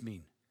caves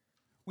mean?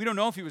 We don't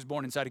know if he was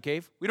born inside a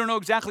cave. We don't know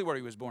exactly where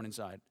he was born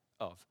inside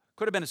of.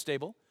 Could have been a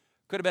stable.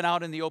 Could have been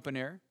out in the open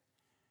air.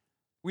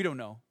 We don't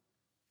know.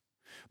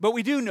 But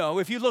we do know,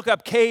 if you look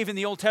up cave in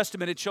the Old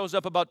Testament, it shows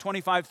up about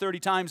 25, 30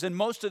 times, and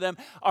most of them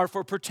are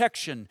for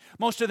protection.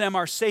 Most of them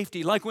are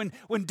safety, like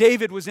when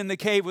David was in the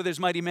cave with his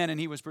mighty men and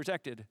he was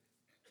protected.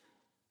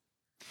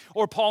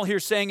 Or Paul here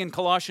saying in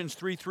Colossians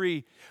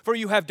 3:3, "For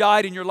you have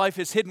died and your life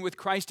is hidden with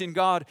Christ in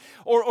God."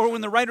 Or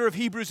when the writer of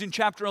Hebrews in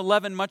chapter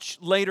 11, much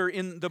later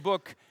in the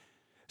book,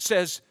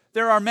 says,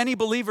 there are many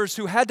believers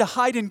who had to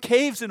hide in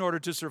caves in order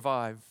to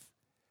survive.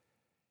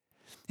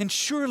 And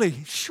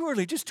surely,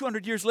 just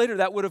 200 years later,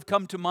 that would have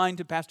come to mind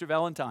to Pastor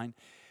Valentine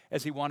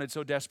as he wanted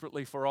so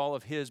desperately for all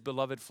of his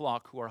beloved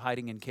flock who are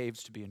hiding in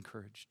caves to be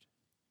encouraged.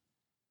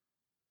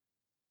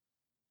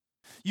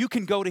 You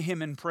can go to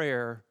him in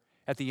prayer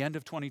at the end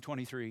of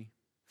 2023,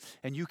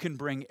 and you can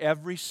bring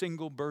every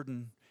single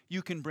burden.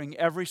 You can bring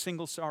every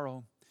single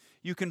sorrow.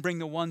 You can bring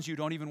the ones you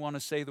don't even want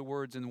to say the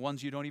words and the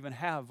ones you don't even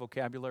have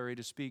vocabulary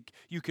to speak.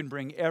 You can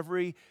bring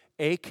every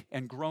ache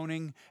and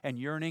groaning and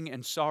yearning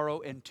and sorrow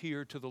and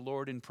tear to the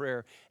Lord in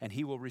prayer, and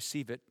he will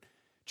receive it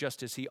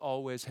just as he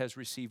always has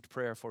received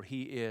prayer, for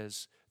he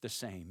is the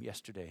same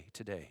yesterday,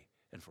 today,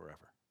 and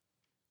forever.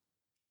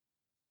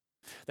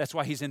 That's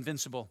why he's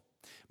invincible.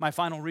 My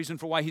final reason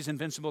for why he's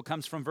invincible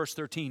comes from verse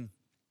 13.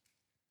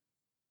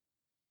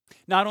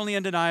 Not only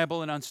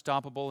undeniable and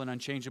unstoppable and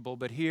unchangeable,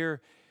 but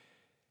here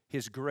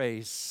his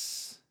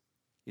grace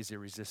is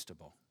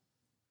irresistible.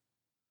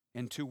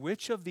 And to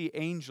which of the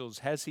angels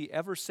has he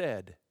ever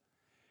said,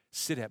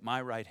 "Sit at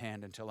my right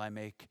hand until I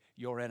make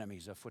your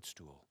enemies a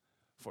footstool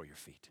for your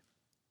feet"?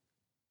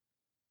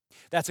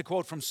 That's a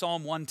quote from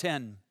Psalm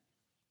 110.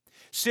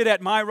 "Sit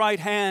at my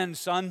right hand,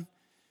 son,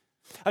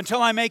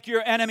 until I make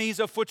your enemies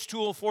a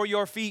footstool for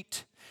your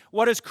feet."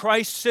 What does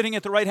Christ sitting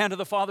at the right hand of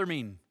the Father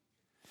mean?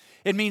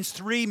 It means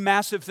three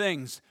massive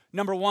things.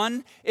 Number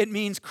one, it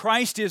means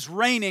Christ is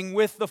reigning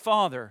with the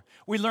Father.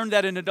 We learned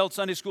that in Adult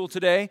Sunday School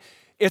today.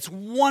 It's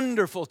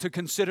wonderful to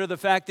consider the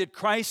fact that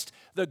Christ,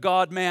 the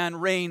God-man,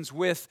 reigns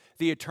with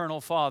the eternal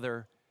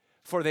Father,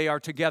 for they are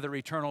together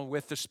eternal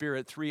with the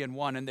Spirit, three in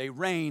one, and they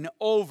reign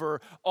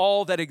over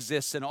all that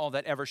exists and all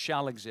that ever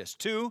shall exist.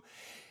 Two,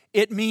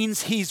 it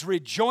means he's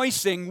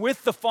rejoicing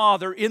with the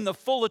Father in the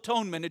full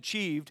atonement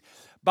achieved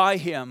by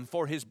him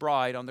for his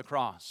bride on the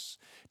cross.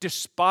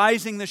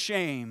 Despising the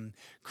shame,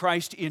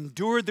 Christ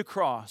endured the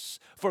cross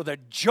for the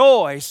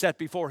joy set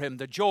before him.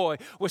 The joy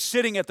was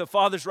sitting at the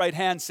Father's right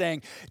hand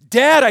saying,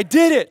 "Dad, I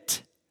did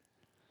it.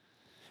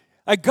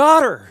 I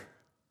got her.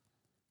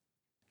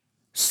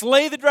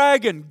 Slay the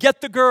dragon,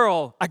 get the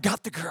girl. I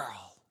got the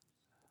girl."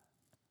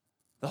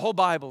 The whole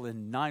Bible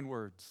in 9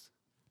 words.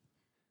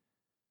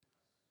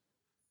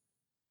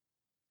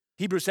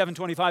 Hebrews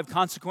 7:25,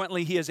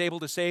 "Consequently, he is able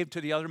to save to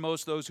the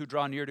uttermost those who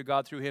draw near to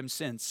God through him,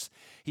 since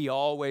he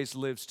always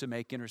lives to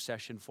make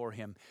intercession for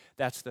him."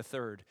 That's the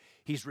third.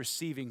 He's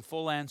receiving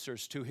full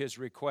answers to his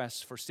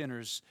requests for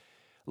sinners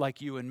like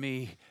you and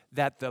me,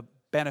 that the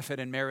benefit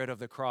and merit of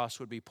the cross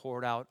would be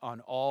poured out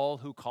on all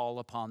who call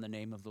upon the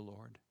name of the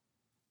Lord.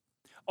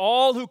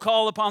 All who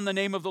call upon the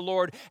name of the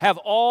Lord have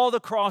all the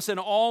cross and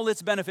all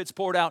its benefits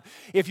poured out.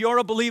 If you're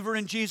a believer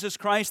in Jesus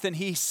Christ, then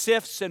he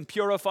sifts and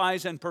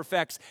purifies and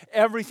perfects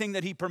everything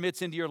that he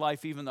permits into your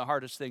life, even the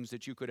hardest things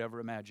that you could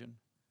ever imagine.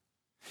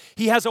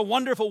 He has a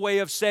wonderful way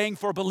of saying,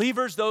 "For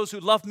believers, those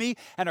who love me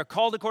and are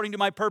called according to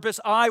my purpose,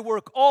 I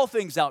work all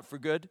things out for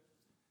good."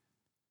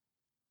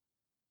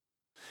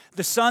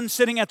 The Son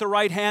sitting at the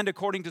right hand,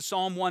 according to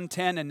Psalm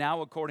 110, and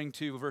now according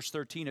to verse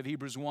 13 of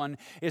Hebrews 1,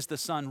 is the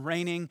Son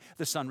reigning,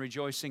 the Son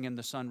rejoicing, and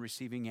the Son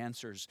receiving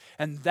answers.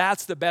 And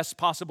that's the best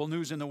possible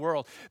news in the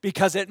world,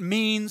 because it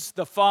means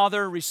the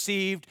Father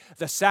received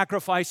the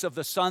sacrifice of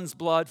the Son's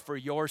blood for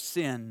your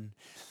sin,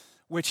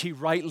 which he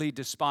rightly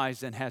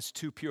despised and has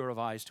too pure of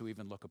eyes to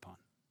even look upon.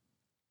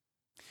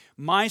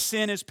 My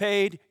sin is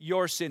paid,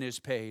 your sin is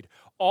paid.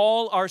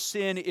 All our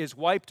sin is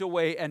wiped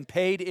away and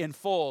paid in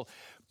full.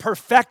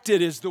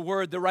 Perfected is the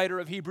word the writer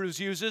of Hebrews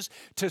uses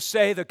to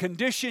say the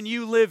condition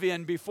you live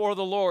in before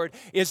the Lord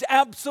is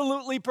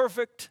absolutely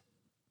perfect.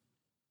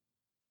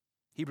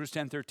 Hebrews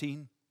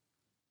 10:13.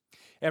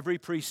 Every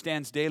priest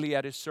stands daily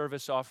at his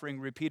service, offering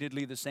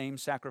repeatedly the same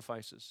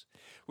sacrifices,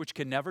 which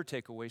can never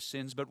take away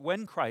sins. But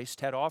when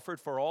Christ had offered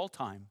for all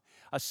time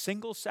a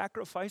single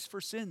sacrifice for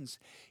sins,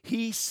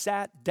 he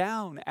sat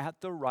down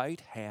at the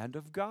right hand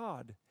of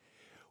God,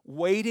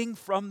 waiting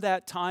from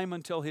that time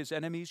until his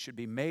enemies should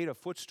be made a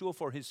footstool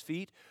for his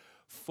feet.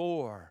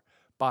 For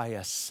by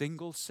a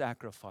single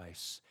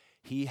sacrifice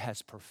he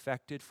has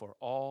perfected for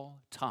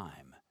all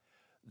time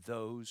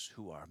those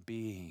who are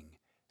being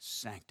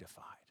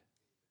sanctified.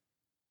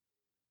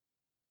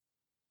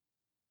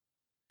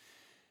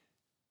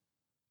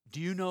 Do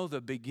you know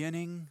the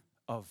beginning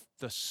of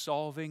the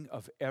solving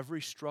of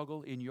every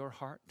struggle in your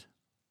heart?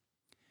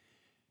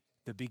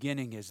 The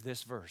beginning is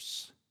this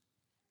verse.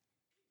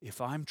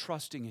 If I'm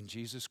trusting in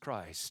Jesus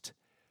Christ,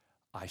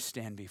 I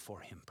stand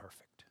before him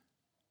perfect,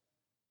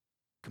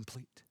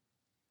 complete.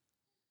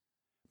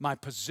 My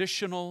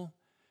positional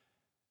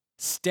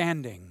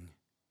standing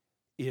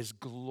is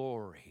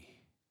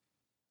glory.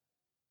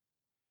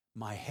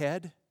 My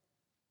head,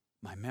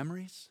 my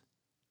memories,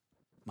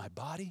 my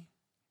body,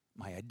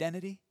 my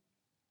identity,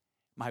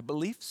 my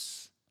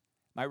beliefs,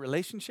 my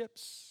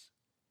relationships,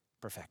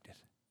 perfected.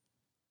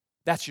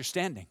 That's your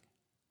standing.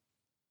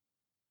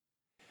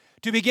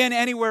 To begin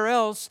anywhere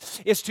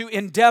else is to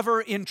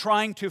endeavor in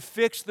trying to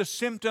fix the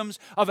symptoms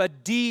of a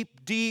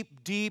deep,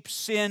 deep, deep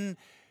sin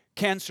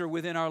cancer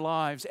within our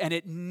lives, and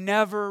it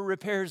never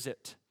repairs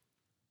it.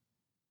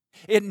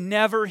 It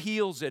never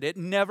heals it. It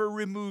never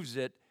removes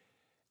it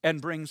and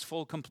brings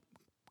full,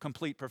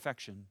 complete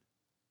perfection.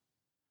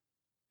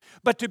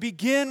 But to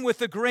begin with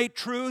the great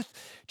truth,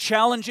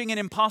 challenging and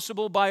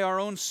impossible by our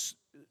own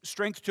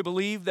strength to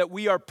believe that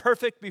we are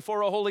perfect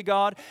before a holy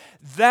God,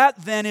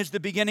 that then is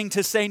the beginning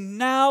to say,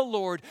 now,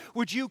 Lord,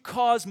 would you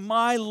cause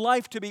my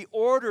life to be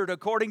ordered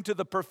according to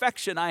the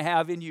perfection I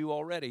have in you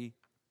already?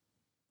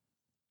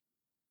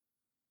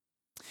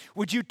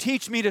 Would you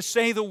teach me to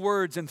say the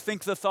words and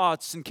think the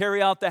thoughts and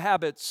carry out the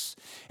habits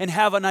and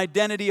have an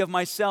identity of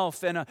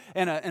myself and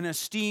an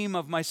esteem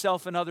of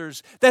myself and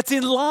others that's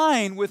in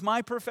line with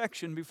my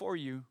perfection before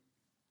you?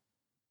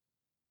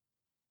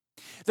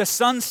 The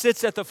Son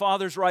sits at the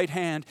Father's right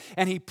hand,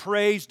 and he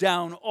prays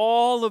down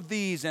all of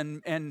these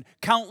and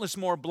countless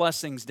more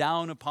blessings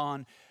down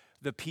upon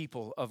the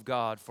people of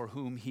God for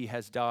whom he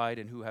has died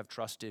and who have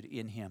trusted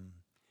in him.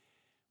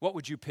 What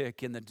would you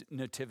pick in the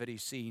nativity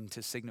scene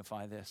to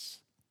signify this?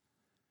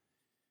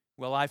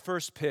 Well, I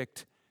first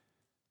picked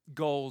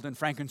gold and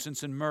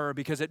frankincense and myrrh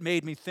because it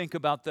made me think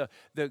about the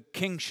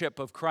kingship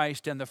of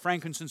Christ, and the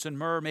frankincense and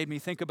myrrh made me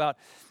think about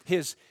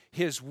his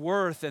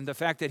worth and the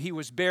fact that he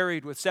was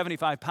buried with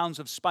 75 pounds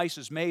of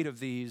spices made of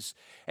these,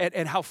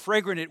 and how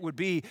fragrant it would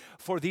be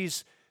for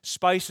these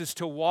spices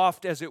to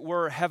waft, as it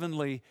were,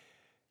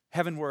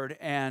 heavenward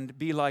and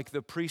be like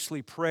the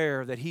priestly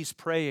prayer that he's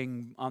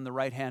praying on the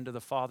right hand of the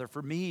Father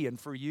for me and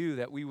for you,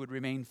 that we would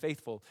remain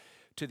faithful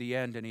to the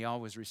end, and he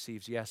always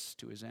receives yes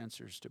to his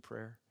answers to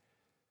prayer.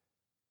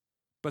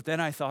 But then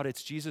I thought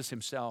it's Jesus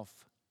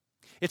himself.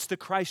 It's the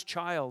Christ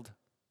child.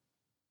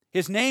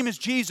 His name is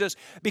Jesus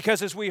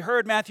because, as we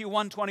heard, Matthew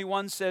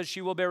 1:21 says,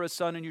 she will bear a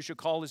son and you shall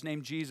call his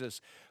name Jesus,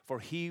 for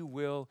he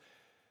will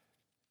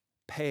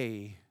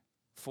pay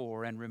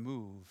for and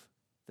remove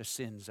the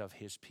sins of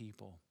his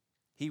people.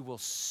 He will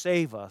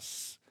save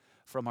us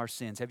from our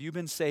sins. Have you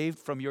been saved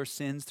from your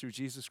sins through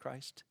Jesus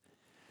Christ?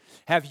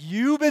 Have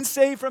you been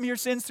saved from your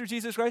sins through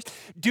Jesus Christ?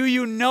 Do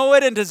you know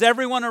it, and does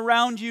everyone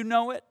around you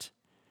know it?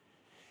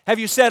 Have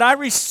you said, I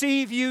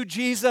receive you,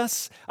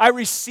 Jesus. I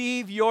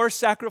receive your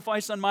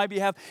sacrifice on my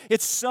behalf.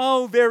 It's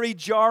so very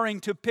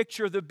jarring to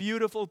picture the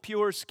beautiful,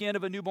 pure skin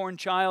of a newborn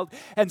child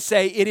and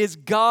say, it is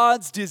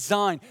God's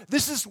design.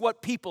 This is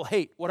what people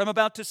hate. What I'm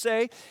about to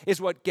say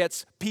is what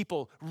gets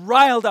people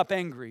riled up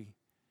angry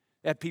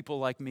at people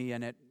like me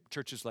and at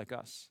churches like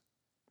us.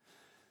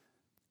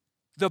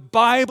 The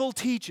Bible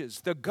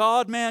teaches the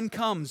God-man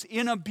comes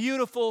in a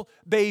beautiful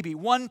baby,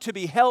 one to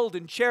be held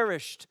and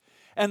cherished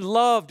and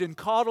loved and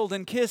coddled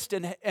and kissed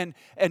and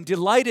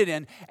delighted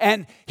in.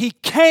 And he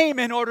came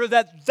in order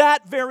that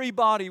that very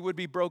body would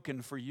be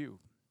broken for you.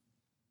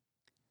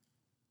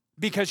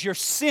 Because your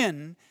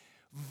sin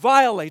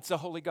violates a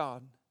holy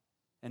God,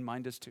 and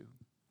mine does too.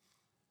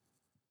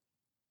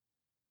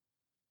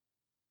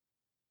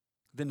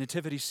 The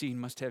nativity scene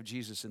must have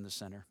Jesus in the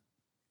center.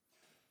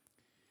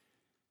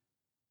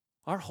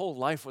 Our whole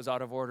life was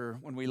out of order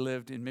when we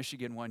lived in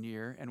Michigan one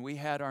year, and we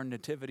had our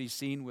nativity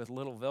scene with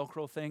little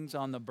Velcro things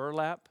on the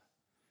burlap,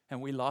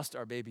 and we lost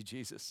our baby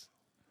Jesus.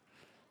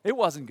 It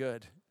wasn't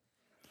good.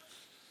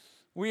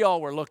 We all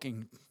were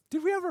looking.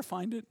 Did we ever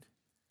find it?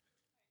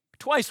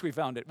 Twice we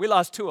found it. We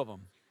lost 2 of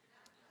them.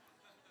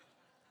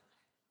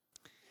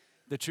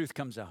 The truth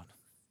comes out.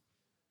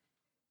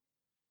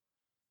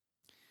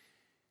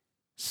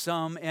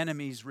 Some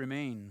enemies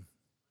remain.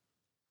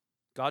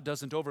 God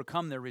doesn't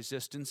overcome their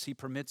resistance. He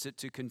permits it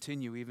to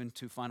continue even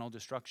to final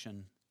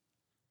destruction.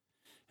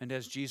 And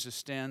as Jesus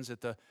stands at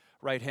the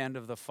right hand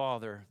of the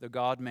Father, the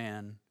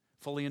God-man,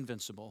 fully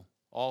invincible,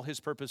 all his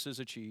purposes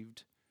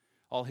achieved,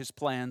 all his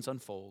plans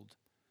unfold,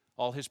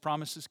 all his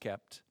promises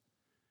kept,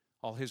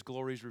 all his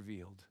glories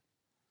revealed.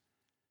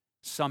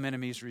 Some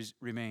enemies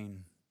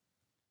remain.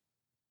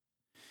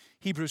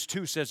 Hebrews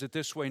 2 says it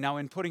this way, now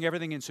in putting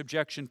everything in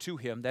subjection to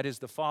him, that is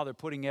the Father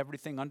putting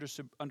everything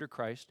under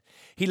Christ,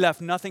 he left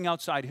nothing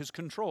outside his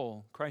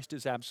control. Christ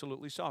is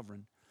absolutely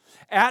sovereign.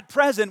 At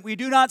present, we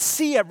do not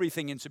see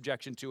everything in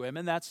subjection to him,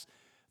 and that's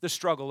the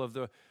struggle of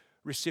the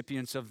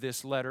recipients of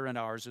this letter and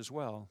ours as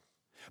well.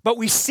 But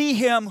we see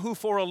him who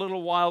for a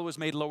little while was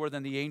made lower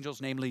than the angels,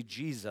 namely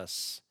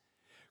Jesus,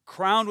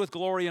 crowned with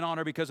glory and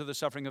honor because of the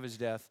suffering of his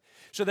death,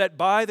 so that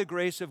by the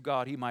grace of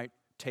God he might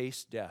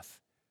taste death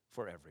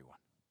for everyone.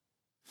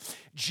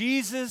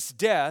 Jesus'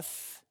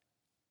 death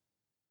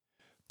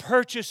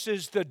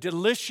purchases the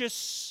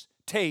delicious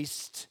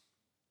taste,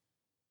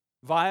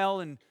 vile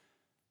and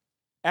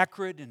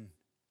acrid and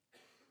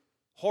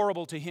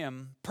horrible to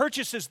him,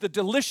 purchases the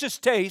delicious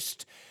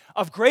taste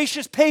of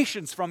gracious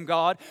patience from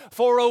God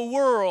for a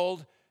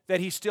world that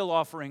he's still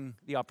offering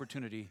the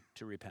opportunity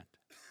to repent.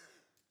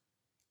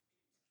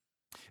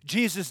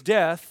 Jesus'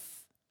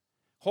 death,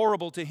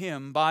 horrible to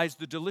him, buys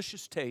the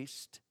delicious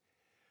taste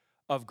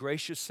of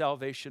gracious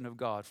salvation of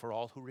God for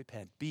all who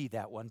repent. Be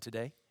that one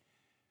today.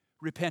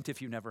 Repent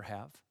if you never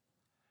have.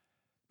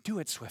 Do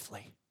it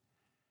swiftly.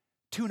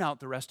 Tune out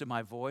the rest of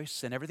my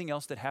voice and everything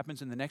else that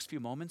happens in the next few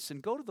moments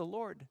and go to the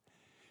Lord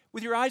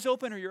with your eyes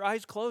open or your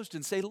eyes closed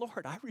and say,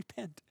 Lord, I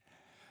repent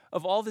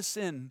of all the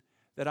sin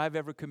that I've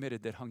ever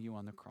committed that hung you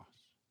on the cross.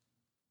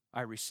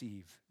 I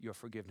receive your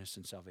forgiveness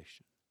and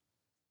salvation.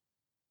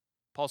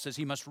 Paul says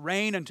he must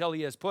reign until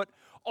he has put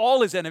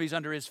all his enemies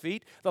under his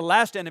feet. The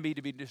last enemy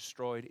to be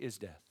destroyed is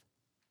death.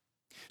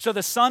 So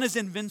the Son is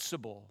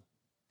invincible.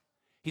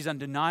 He's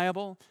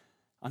undeniable,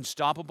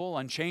 unstoppable,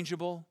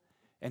 unchangeable,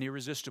 and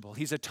irresistible.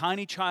 He's a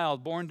tiny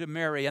child born to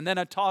Mary, and then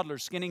a toddler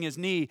skinning his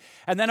knee,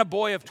 and then a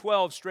boy of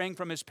 12 straying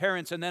from his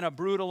parents, and then a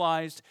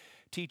brutalized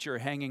teacher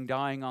hanging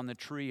dying on the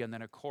tree, and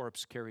then a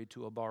corpse carried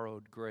to a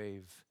borrowed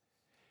grave.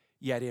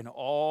 Yet in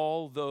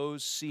all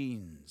those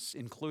scenes,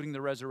 including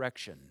the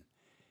resurrection,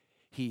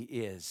 he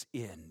is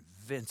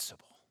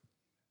invincible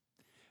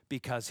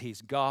because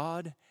he's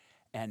God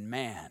and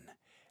man,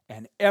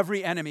 and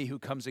every enemy who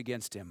comes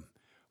against him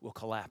will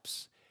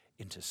collapse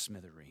into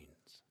smithereens.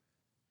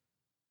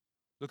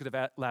 Look at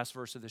the last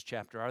verse of this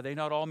chapter. Are they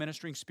not all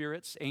ministering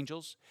spirits,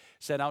 angels,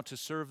 sent out to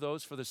serve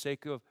for the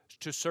sake of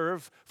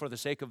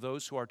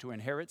those who are to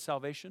inherit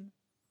salvation?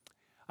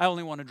 I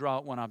only want to draw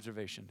out one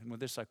observation, and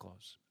with this I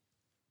close.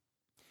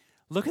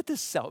 Look at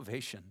this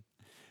salvation.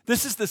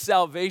 This is the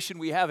salvation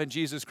we have in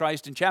Jesus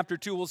Christ. In chapter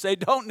 2, we'll say,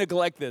 don't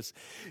neglect this.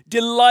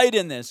 Delight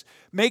in this.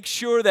 Make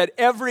sure that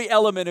every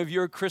element of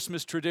your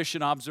Christmas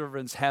tradition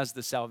observance has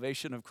the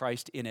salvation of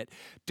Christ in it.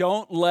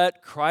 Don't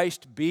let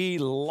Christ be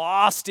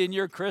lost in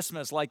your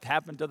Christmas like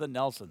happened to the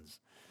Nelsons.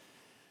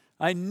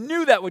 I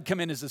knew that would come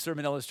in as a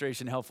sermon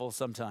illustration helpful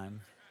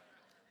sometime.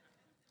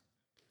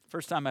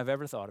 First time I've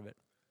ever thought of it.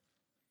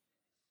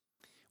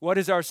 What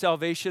is our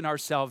salvation? Our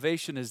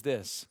salvation is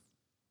this.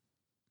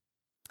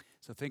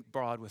 So think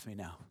broad with me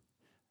now.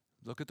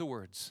 Look at the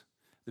words,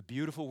 the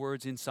beautiful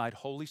words inside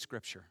Holy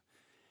Scripture.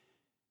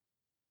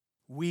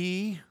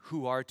 We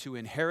who are to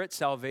inherit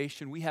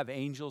salvation, we have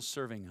angels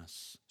serving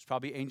us. There's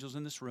probably angels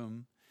in this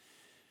room,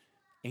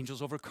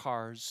 angels over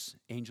cars,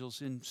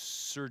 angels in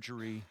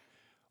surgery,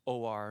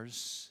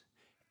 ORs,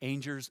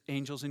 angels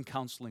in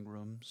counseling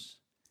rooms,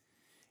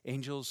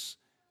 angels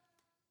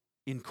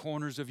in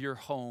corners of your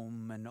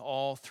home and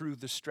all through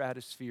the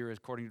stratosphere,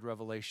 according to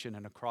Revelation,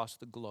 and across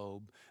the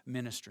globe,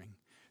 ministering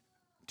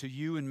to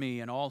you and me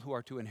and all who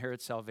are to inherit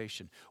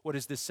salvation. What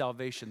is this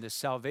salvation? This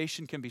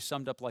salvation can be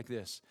summed up like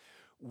this.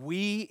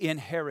 We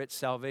inherit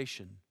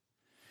salvation,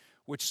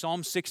 which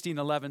Psalm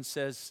 16:11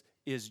 says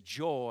is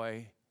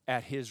joy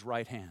at his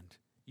right hand.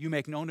 You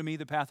make known to me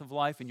the path of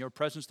life. In your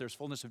presence there's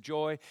fullness of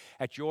joy.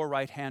 At your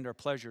right hand are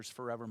pleasures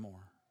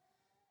forevermore.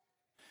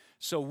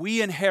 So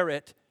we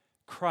inherit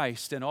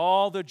Christ and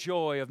all the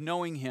joy of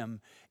knowing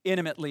him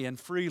intimately and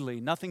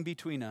freely, nothing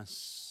between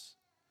us.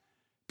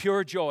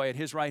 Pure joy at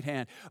his right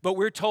hand. But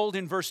we're told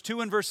in verse 2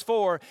 and verse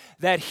 4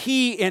 that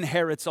he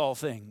inherits all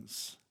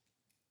things.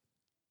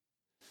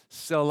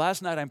 So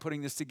last night I'm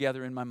putting this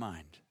together in my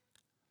mind.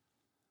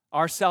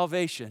 Our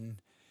salvation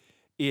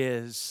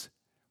is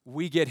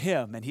we get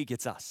him and he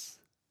gets us.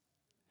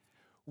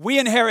 We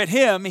inherit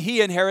him,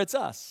 he inherits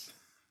us.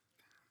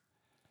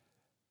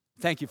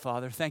 Thank you,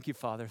 Father. Thank you,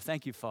 Father.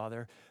 Thank you,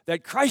 Father,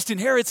 that Christ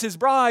inherits his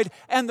bride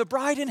and the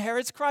bride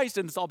inherits Christ.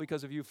 And it's all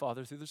because of you,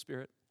 Father, through the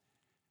Spirit.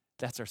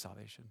 That's our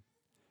salvation.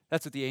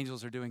 That's what the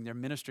angels are doing. They're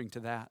ministering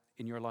to that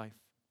in your life.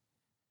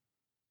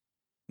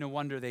 No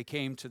wonder they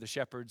came to the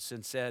shepherds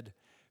and said,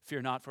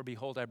 fear not, for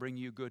behold, I bring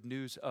you good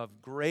news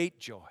of great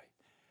joy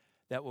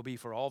that will be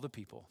for all the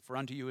people. For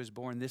unto you is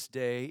born this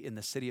day in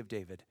the city of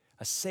David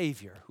a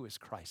Savior who is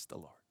Christ the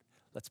Lord.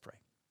 Let's pray.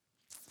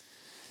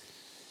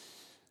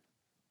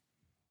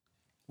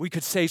 We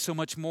could say so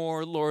much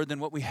more, Lord, than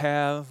what we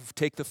have.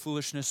 Take the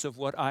foolishness of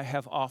what I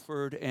have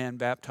offered and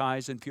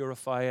baptize and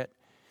purify it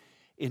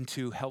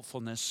into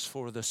helpfulness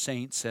for the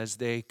saints as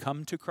they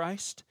come to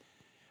Christ,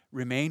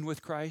 remain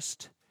with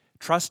Christ,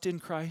 trust in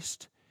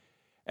Christ,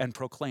 and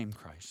proclaim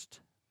Christ.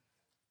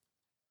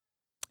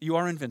 You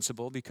are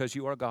invincible because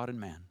you are God and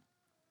man.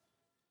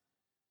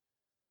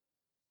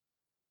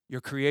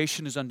 Your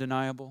creation is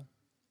undeniable,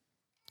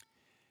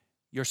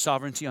 your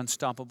sovereignty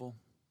unstoppable,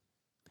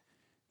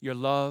 your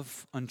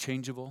love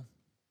unchangeable,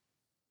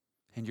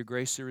 and your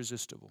grace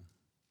irresistible.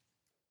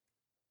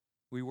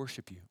 We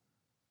worship you.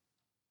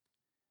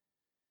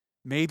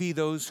 Maybe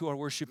those who are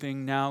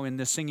worshiping now in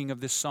the singing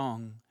of this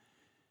song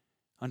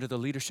under the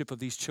leadership of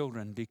these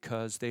children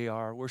because they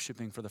are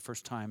worshiping for the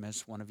first time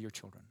as one of your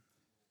children.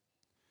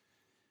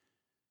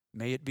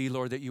 May it be,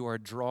 Lord, that you are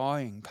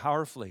drawing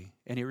powerfully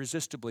and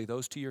irresistibly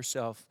those to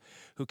yourself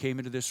who came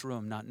into this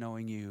room not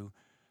knowing you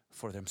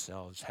for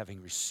themselves,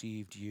 having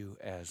received you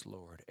as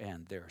Lord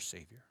and their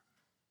Savior.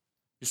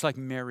 Just like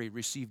Mary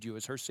received you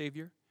as her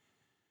Savior,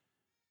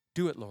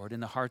 do it, Lord, in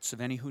the hearts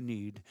of any who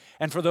need.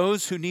 And for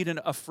those who need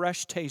a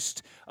fresh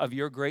taste of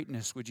your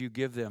greatness, would you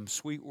give them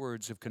sweet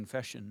words of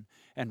confession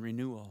and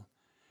renewal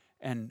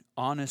and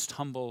honest,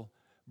 humble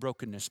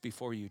brokenness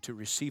before you to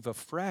receive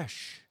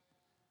afresh,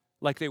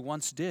 like they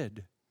once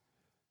did,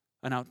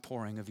 an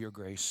outpouring of your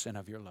grace and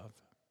of your love.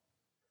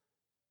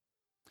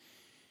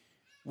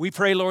 We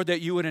pray, Lord,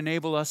 that you would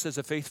enable us as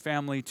a faith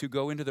family to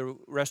go into the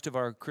rest of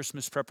our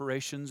Christmas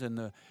preparations and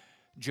the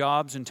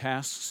jobs and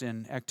tasks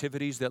and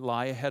activities that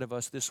lie ahead of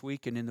us this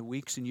week and in the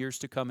weeks and years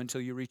to come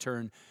until you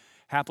return,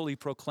 happily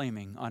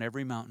proclaiming on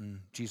every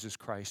mountain, Jesus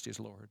Christ is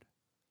Lord.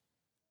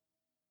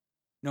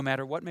 No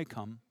matter what may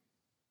come.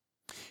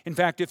 In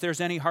fact, if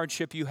there's any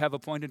hardship you have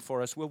appointed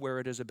for us, we'll wear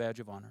it as a badge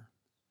of honor,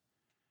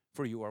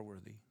 for you are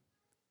worthy.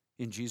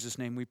 In Jesus'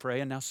 name we pray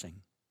and now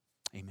sing.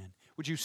 Amen. Would you